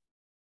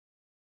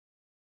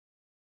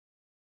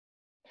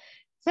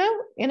 So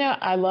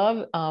I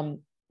love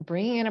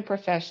bringing in a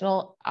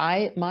professional.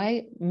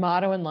 My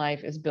motto in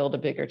life is build a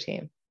bigger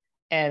team.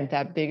 And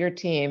that bigger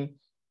team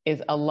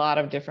is a lot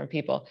of different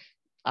people.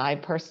 I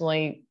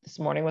personally, this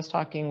morning, was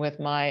talking with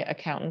my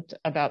accountant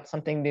about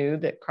something new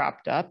that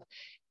cropped up.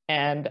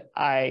 And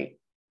I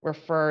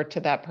refer to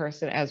that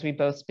person as we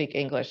both speak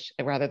English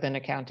rather than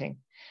accounting.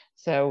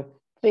 So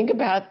think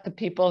about the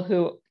people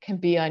who can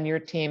be on your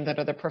team that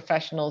are the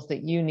professionals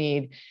that you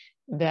need,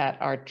 that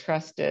are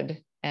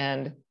trusted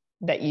and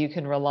that you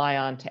can rely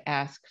on to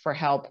ask for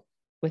help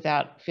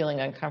without feeling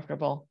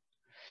uncomfortable.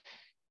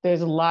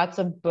 There's lots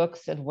of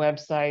books and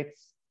websites,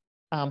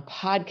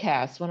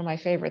 podcasts. One of my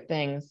favorite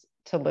things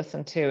to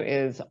listen to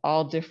is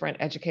all different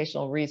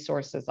educational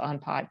resources on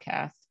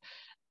podcasts.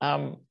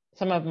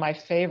 Some of my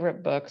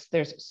favorite books,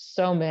 there's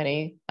so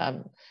many.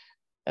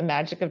 The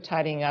Magic of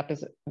Tidying Up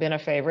has been a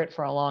favorite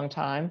for a long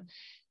time.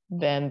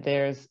 Then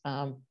there's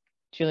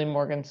Julie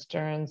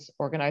Morgenstern's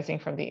Organizing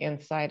from the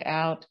Inside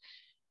Out.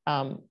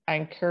 I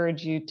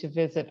encourage you to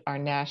visit our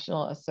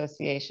National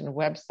Association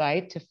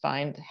website to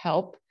find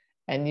help,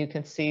 and you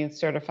can see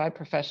certified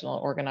professional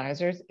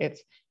organizers.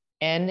 It's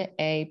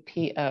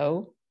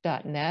napo.net,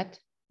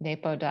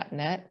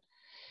 napo.net.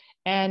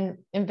 And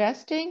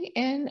investing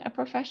in a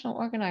professional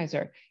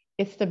organizer,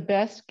 it's the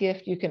best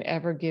gift you can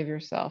ever give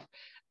yourself.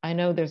 I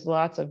know there's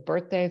lots of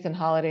birthdays and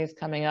holidays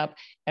coming up,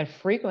 and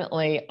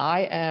frequently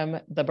I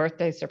am the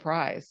birthday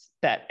surprise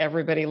that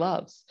everybody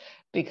loves,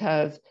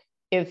 because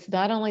it's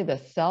not only the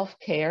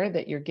self-care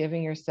that you're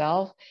giving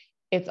yourself,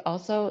 it's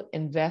also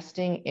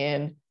investing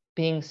in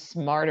being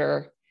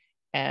smarter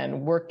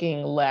and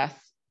working less,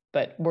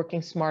 but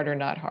working smarter,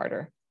 not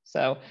harder.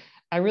 So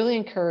I really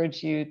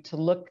encourage you to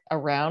look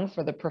around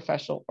for the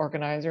professional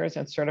organizers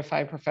and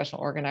certified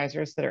professional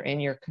organizers that are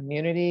in your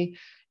community.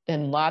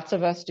 Then lots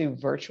of us do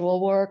virtual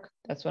work.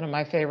 That's one of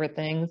my favorite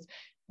things.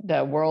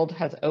 The world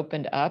has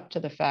opened up to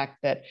the fact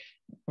that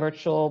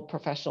virtual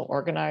professional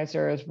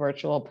organizers,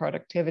 virtual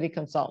productivity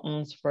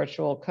consultants,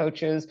 virtual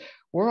coaches,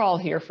 we're all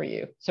here for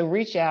you. So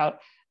reach out.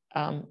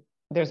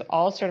 There's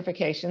all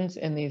certifications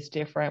in these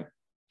different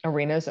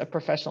arenas of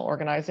professional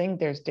organizing.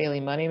 There's daily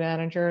money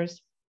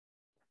managers.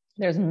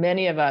 There's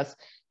many of us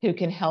who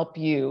can help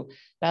you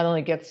not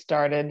only get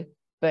started,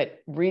 but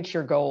reach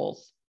your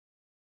goals.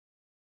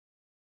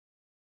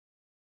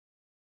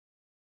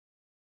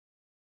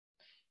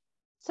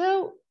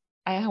 So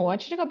I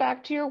want you to go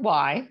back to your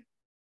why.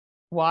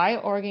 Why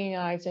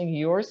organizing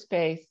your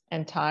space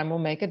and time will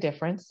make a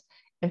difference.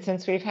 And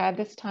since we've had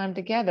this time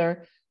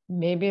together,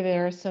 maybe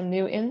there are some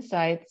new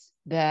insights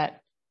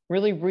that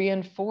really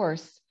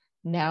reinforce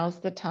now's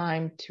the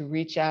time to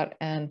reach out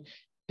and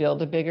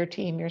build a bigger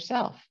team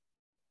yourself.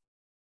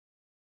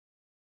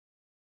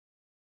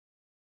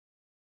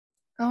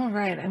 All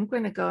right, I'm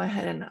going to go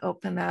ahead and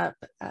open up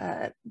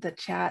the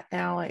chat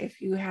now.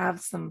 If you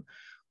have some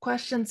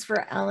questions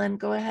for Ellen,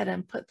 go ahead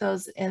and put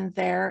those in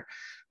there.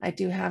 I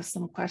do have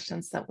some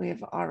questions that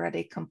we've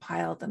already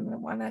compiled, and I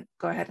want to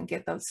go ahead and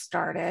get those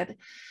started.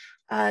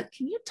 Can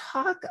you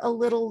talk a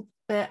little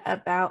bit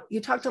about, you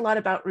talked a lot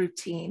about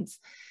routines.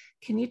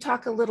 Can you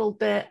talk a little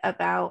bit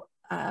about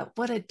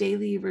what a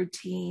daily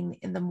routine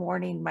in the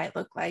morning might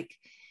look like?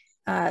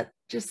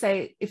 Just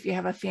say if you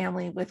have a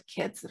family with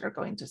kids that are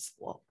going to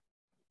school.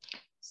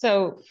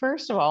 So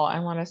first of all, I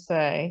want to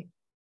say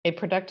a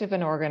productive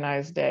and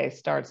organized day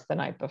starts the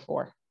night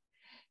before,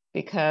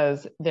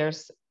 because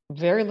there's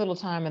very little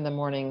time in the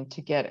morning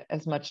to get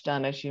as much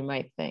done as you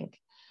might think.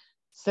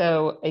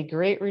 So a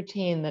great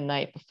routine the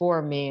night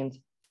before means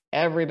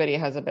everybody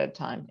has a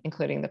bedtime,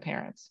 including the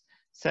parents.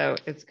 So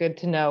it's good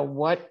to know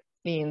what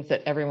means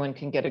that everyone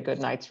can get a good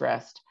night's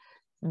rest.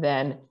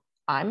 Then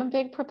I'm a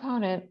big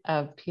proponent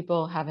of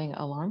people having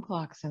alarm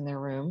clocks in their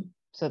room,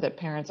 so that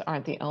parents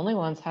aren't the only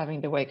ones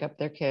having to wake up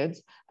their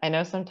kids. I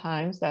know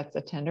sometimes that's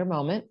a tender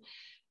moment.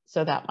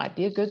 So that might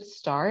be a good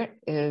start,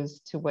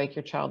 is to wake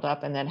your child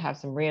up and then have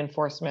some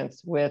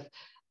reinforcements with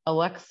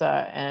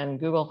Alexa and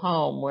Google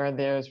Home, where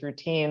there's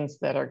routines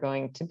that are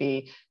going to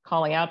be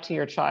calling out to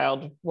your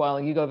child while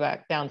you go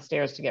back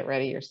downstairs to get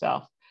ready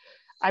yourself.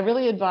 I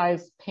really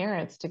advise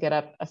parents to get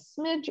up a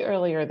smidge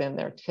earlier than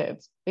their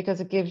kids,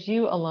 because it gives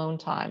you alone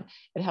time.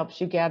 It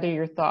helps you gather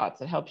your thoughts.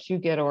 It helps you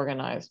get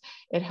organized.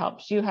 It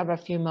helps you have a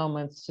few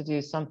moments to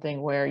do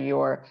something where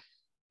you're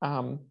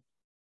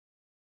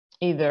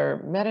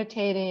either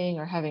meditating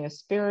or having a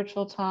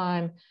spiritual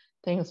time,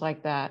 things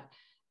like that.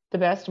 The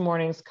best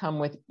mornings come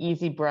with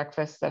easy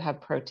breakfasts that have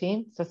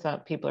protein. So some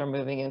people are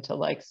moving into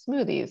like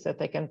smoothies that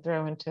they can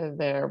throw into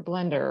their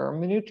blender or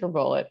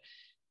NutriBullet.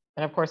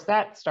 And of course,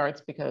 that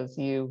starts because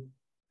you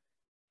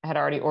had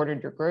already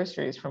ordered your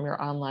groceries from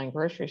your online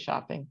grocery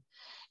shopping.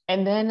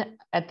 And then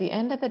at the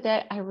end of the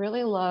day, I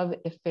really love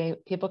if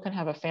people can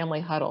have a family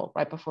huddle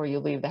right before you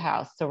leave the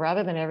house. So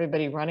rather than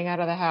everybody running out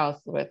of the house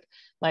with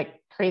like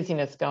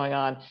craziness going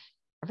on,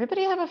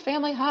 everybody have a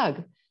family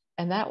hug.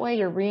 And that way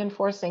you're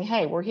reinforcing,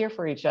 hey, we're here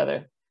for each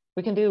other.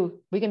 We can do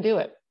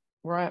it.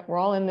 We're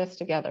all in this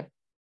together.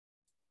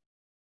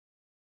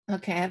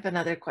 Okay, I have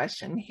another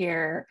question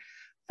here.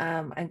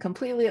 I'm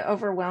completely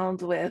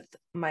overwhelmed with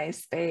my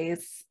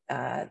space,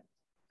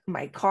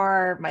 my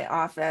car, my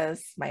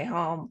office, my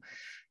home.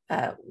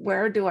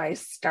 Where do I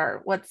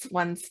start? What's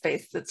one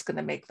space that's going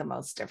to make the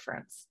most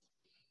difference?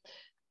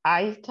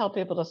 I tell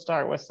people to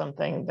start with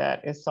something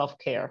that is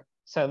self-care.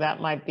 So that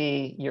might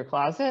be your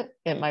closet.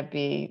 It might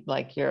be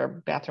like your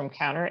bathroom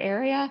counter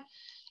area.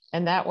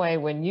 And that way,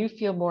 when you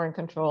feel more in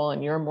control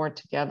and you're more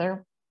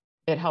together,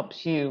 it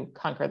helps you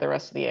conquer the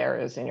rest of the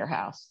areas in your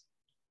house.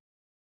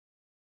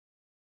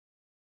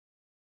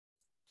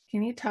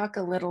 Can you talk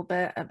a little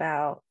bit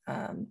about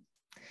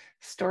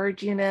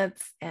storage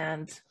units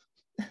and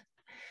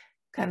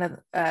kind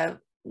of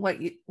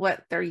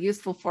what they're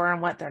useful for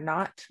and what they're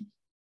not?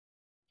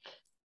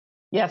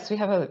 Yes, we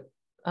have an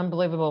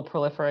unbelievable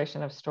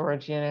proliferation of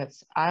storage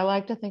units. I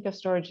like to think of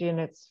storage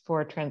units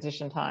for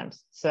transition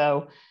times.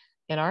 So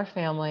in our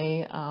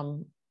family,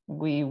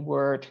 we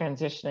were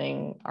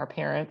transitioning our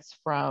parents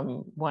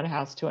from one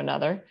house to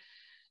another.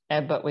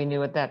 But we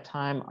knew at that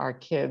time our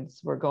kids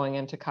were going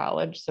into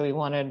college. So we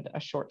wanted a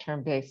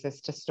short-term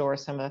basis to store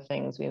some of the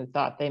things we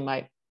thought they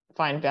might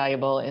find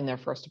valuable in their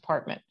first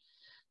apartment.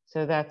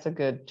 So that's a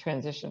good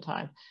transition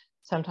time.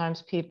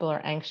 Sometimes people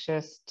are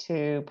anxious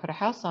to put a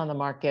house on the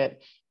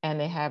market and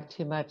they have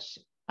too much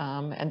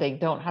and they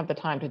don't have the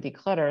time to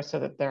declutter so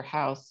that their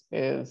house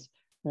is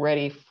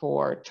ready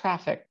for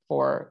traffic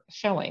for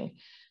showing.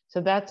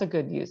 So that's a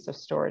good use of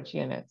storage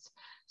units.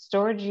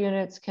 Storage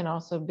units can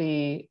also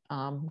be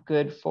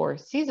good for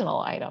seasonal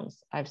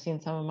items. I've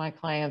seen some of my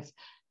clients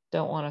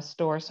don't want to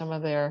store some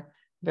of their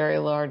very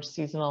large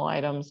seasonal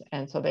items,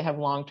 and so they have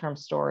long-term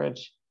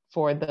storage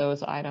for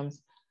those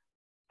items.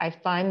 I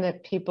find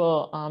that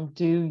people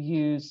do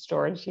use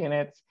storage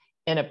units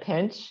in a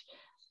pinch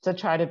to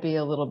try to be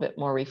a little bit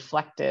more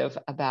reflective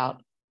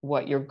about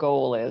what your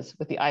goal is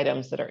with the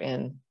items that are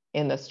in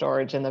the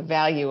storage and the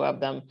value of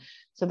them,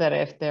 so that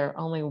if they're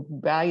only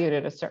valued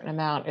at a certain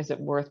amount, is it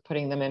worth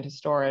putting them into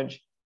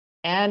storage?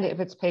 And if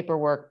it's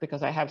paperwork,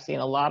 because I have seen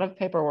a lot of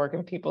paperwork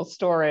in people's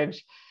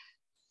storage,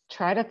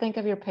 try to think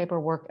of your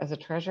paperwork as a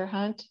treasure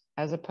hunt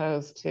as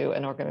opposed to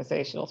an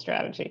organizational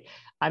strategy.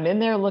 I'm in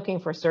there looking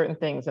for certain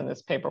things in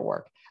this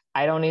paperwork.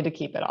 I don't need to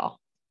keep it all.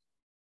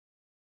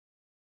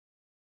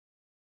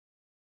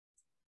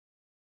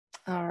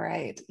 All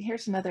right,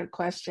 here's another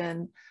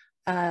question.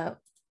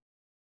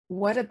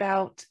 What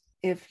about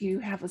if you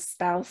have a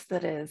spouse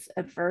that is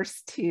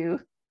adverse to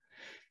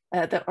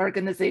the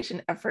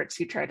organization efforts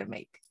you try to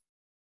make?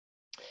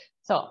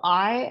 So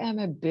I am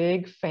a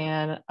big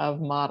fan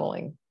of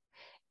modeling.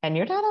 And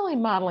you're not only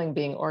modeling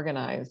being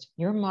organized,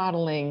 you're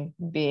modeling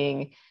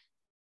being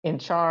in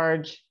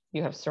charge,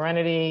 you have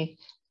serenity,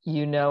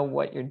 you know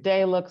what your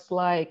day looks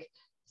like.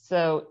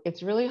 So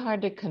it's really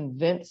hard to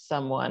convince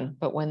someone,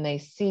 but when they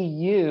see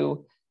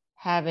you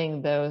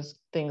having those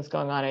things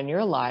going on in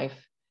your life,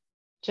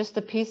 just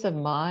the peace of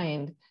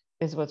mind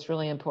is what's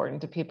really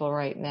important to people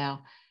right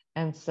now.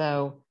 And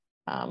so,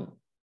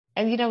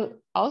 and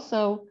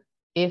also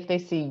if they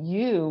see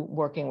you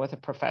working with a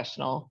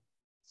professional,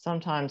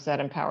 sometimes that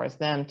empowers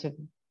them to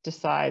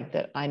decide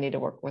that I need to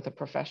work with a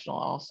professional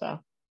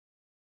also.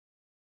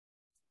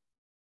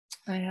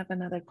 I have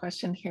another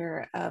question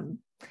here.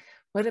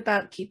 What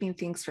about keeping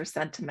things for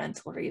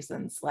sentimental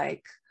reasons,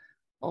 like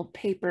old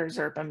papers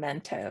or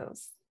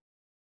mementos?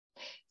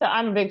 So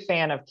I'm a big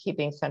fan of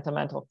keeping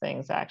sentimental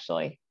things,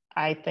 actually.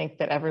 I think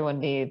that everyone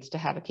needs to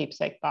have a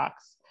keepsake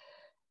box.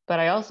 But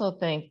I also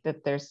think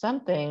that there's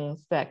some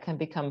things that can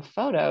become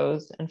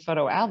photos and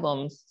photo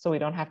albums, so we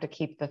don't have to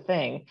keep the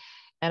thing.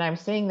 And I'm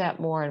seeing that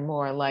more and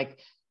more. Like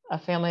a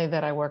family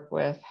that I work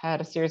with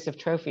had a series of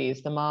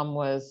trophies. The mom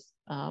was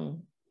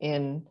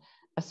in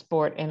a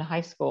sport in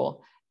high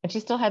school, and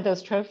she still had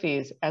those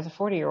trophies as a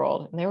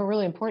 40-year-old, and they were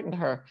really important to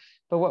her.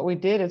 But what we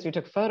did is we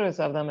took photos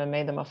of them and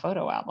made them a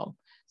photo album.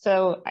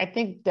 So I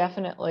think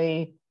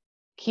definitely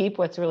keep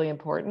what's really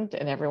important,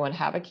 and everyone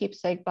have a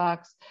keepsake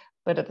box,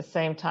 but at the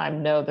same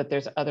time, know that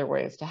there's other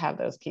ways to have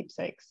those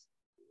keepsakes.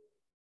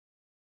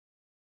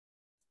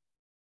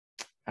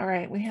 All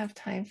right, we have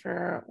time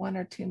for one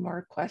or two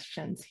more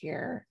questions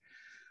here.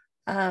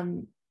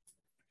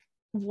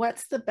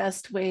 What's the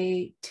best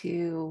way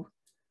to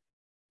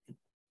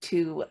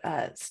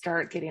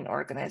start getting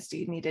organized? Do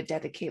you need to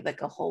dedicate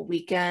like a whole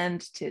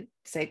weekend to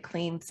say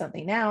clean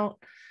something out,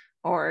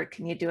 or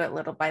can you do it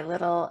little by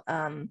little?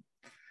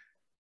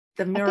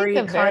 The Marie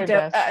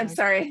Kondo, I'm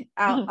sorry,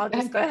 I'll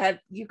just go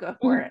ahead. You go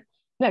for it.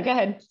 No, go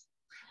ahead.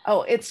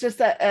 Oh, it's just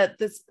that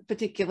this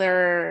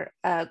particular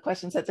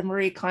question says the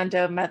Marie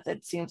Kondo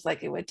method seems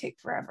like it would take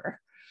forever.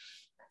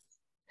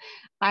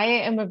 I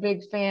am a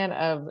big fan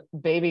of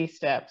baby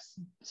steps,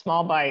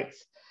 small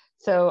bites.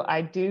 So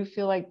I do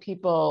feel like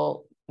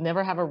people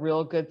never have a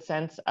real good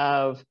sense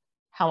of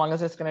how long is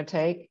this going to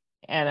take.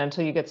 And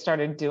until you get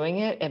started doing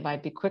it, it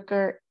might be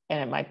quicker and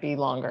it might be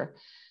longer.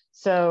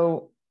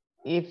 So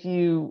if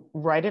you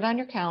write it on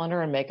your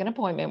calendar and make an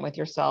appointment with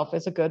yourself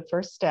is a good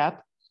first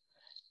step.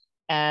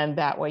 And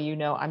that way,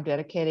 I'm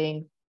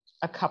dedicating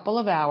a couple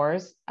of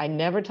hours. I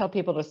never tell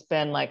people to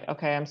spend like,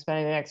 okay, I'm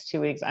spending the next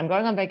 2 weeks. I'm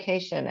going on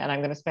vacation and I'm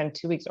going to spend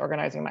 2 weeks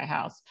organizing my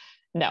house.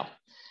 No.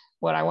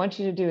 What I want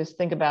you to do is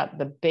think about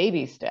the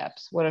baby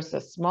steps. What is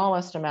the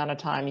smallest amount of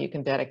time you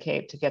can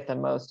dedicate to get the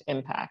most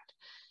impact?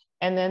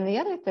 And then the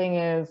other thing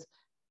is,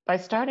 by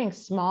starting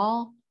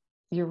small,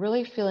 you're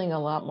really feeling a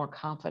lot more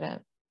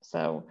confident.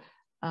 So,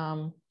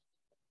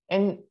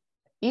 and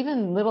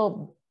even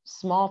little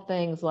small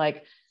things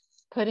like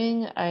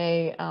putting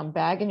a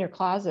bag in your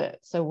closet.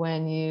 So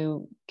when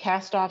you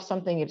cast off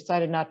something you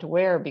decided not to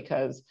wear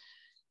because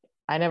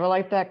I never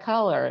liked that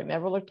color, it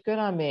never looked good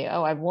on me.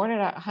 Oh, I've worn it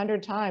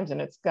 100 times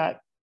and it's got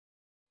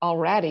all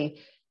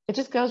ratty. It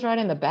just goes right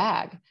in the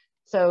bag.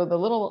 So the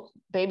little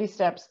baby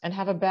steps, and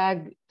have a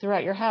bag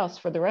throughout your house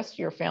for the rest of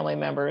your family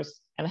members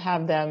and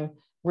have them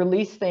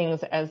release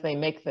things as they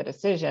make the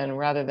decision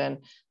rather than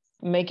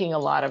making a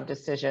lot of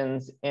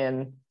decisions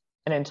in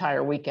an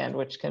entire weekend,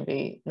 which can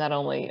be not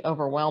only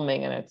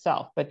overwhelming in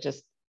itself, but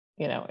just,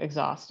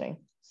 exhausting.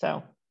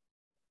 So.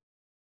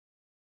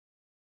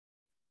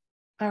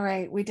 All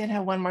right, we did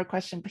have one more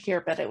question here,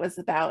 but it was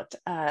about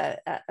a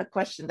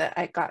question that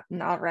I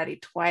gotten already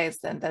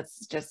twice, and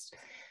that's just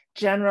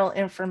general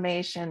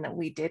information.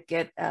 We did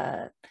get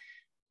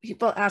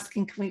people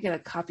asking, can we get a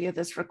copy of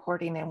this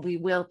recording? And we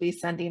will be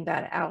sending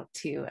that out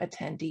to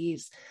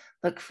attendees.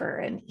 Look for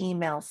an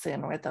email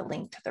soon with a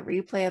link to the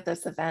replay of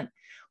this event.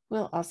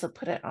 We'll also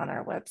put it on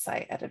our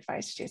website at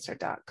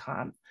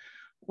advicechaser.com.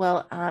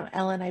 Well,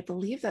 Ellen, I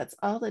believe that's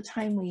all the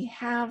time we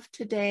have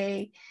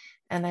today.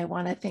 And I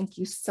want to thank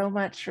you so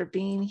much for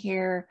being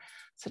here.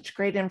 Such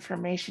great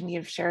information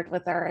you've shared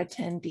with our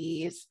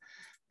attendees.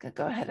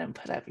 Go ahead and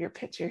put up your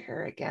picture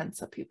here again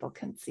so people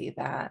can see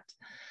that.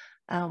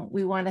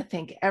 We want to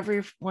thank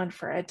everyone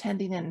for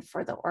attending and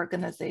for the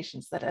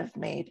organizations that have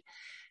made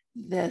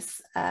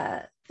this,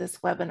 this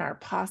webinar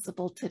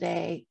possible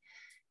today.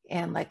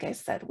 And like I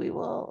said, we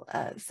will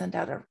send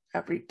out a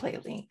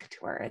replay link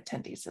to our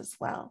attendees as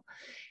well.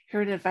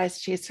 Here at Advice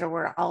Chaser,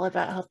 we're all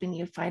about helping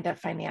you find a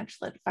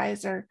financial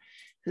advisor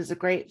who's a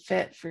great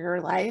fit for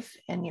your life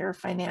and your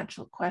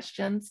financial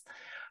questions.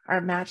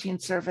 Our matching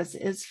service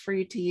is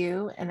free to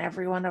you, and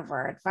every one of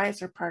our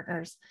advisor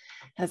partners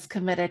has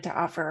committed to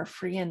offer a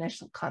free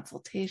initial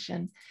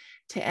consultation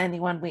to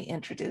anyone we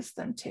introduce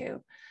them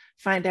to.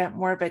 Find out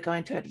more by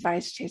going to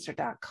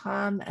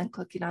advicechaser.com and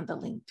clicking on the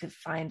link to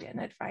find an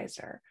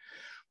advisor.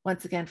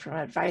 Once again, from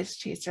Advice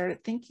Chaser,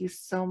 thank you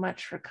so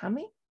much for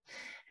coming,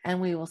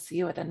 and we will see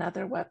you at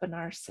another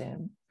webinar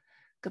soon.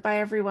 Goodbye,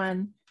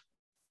 everyone.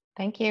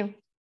 Thank you.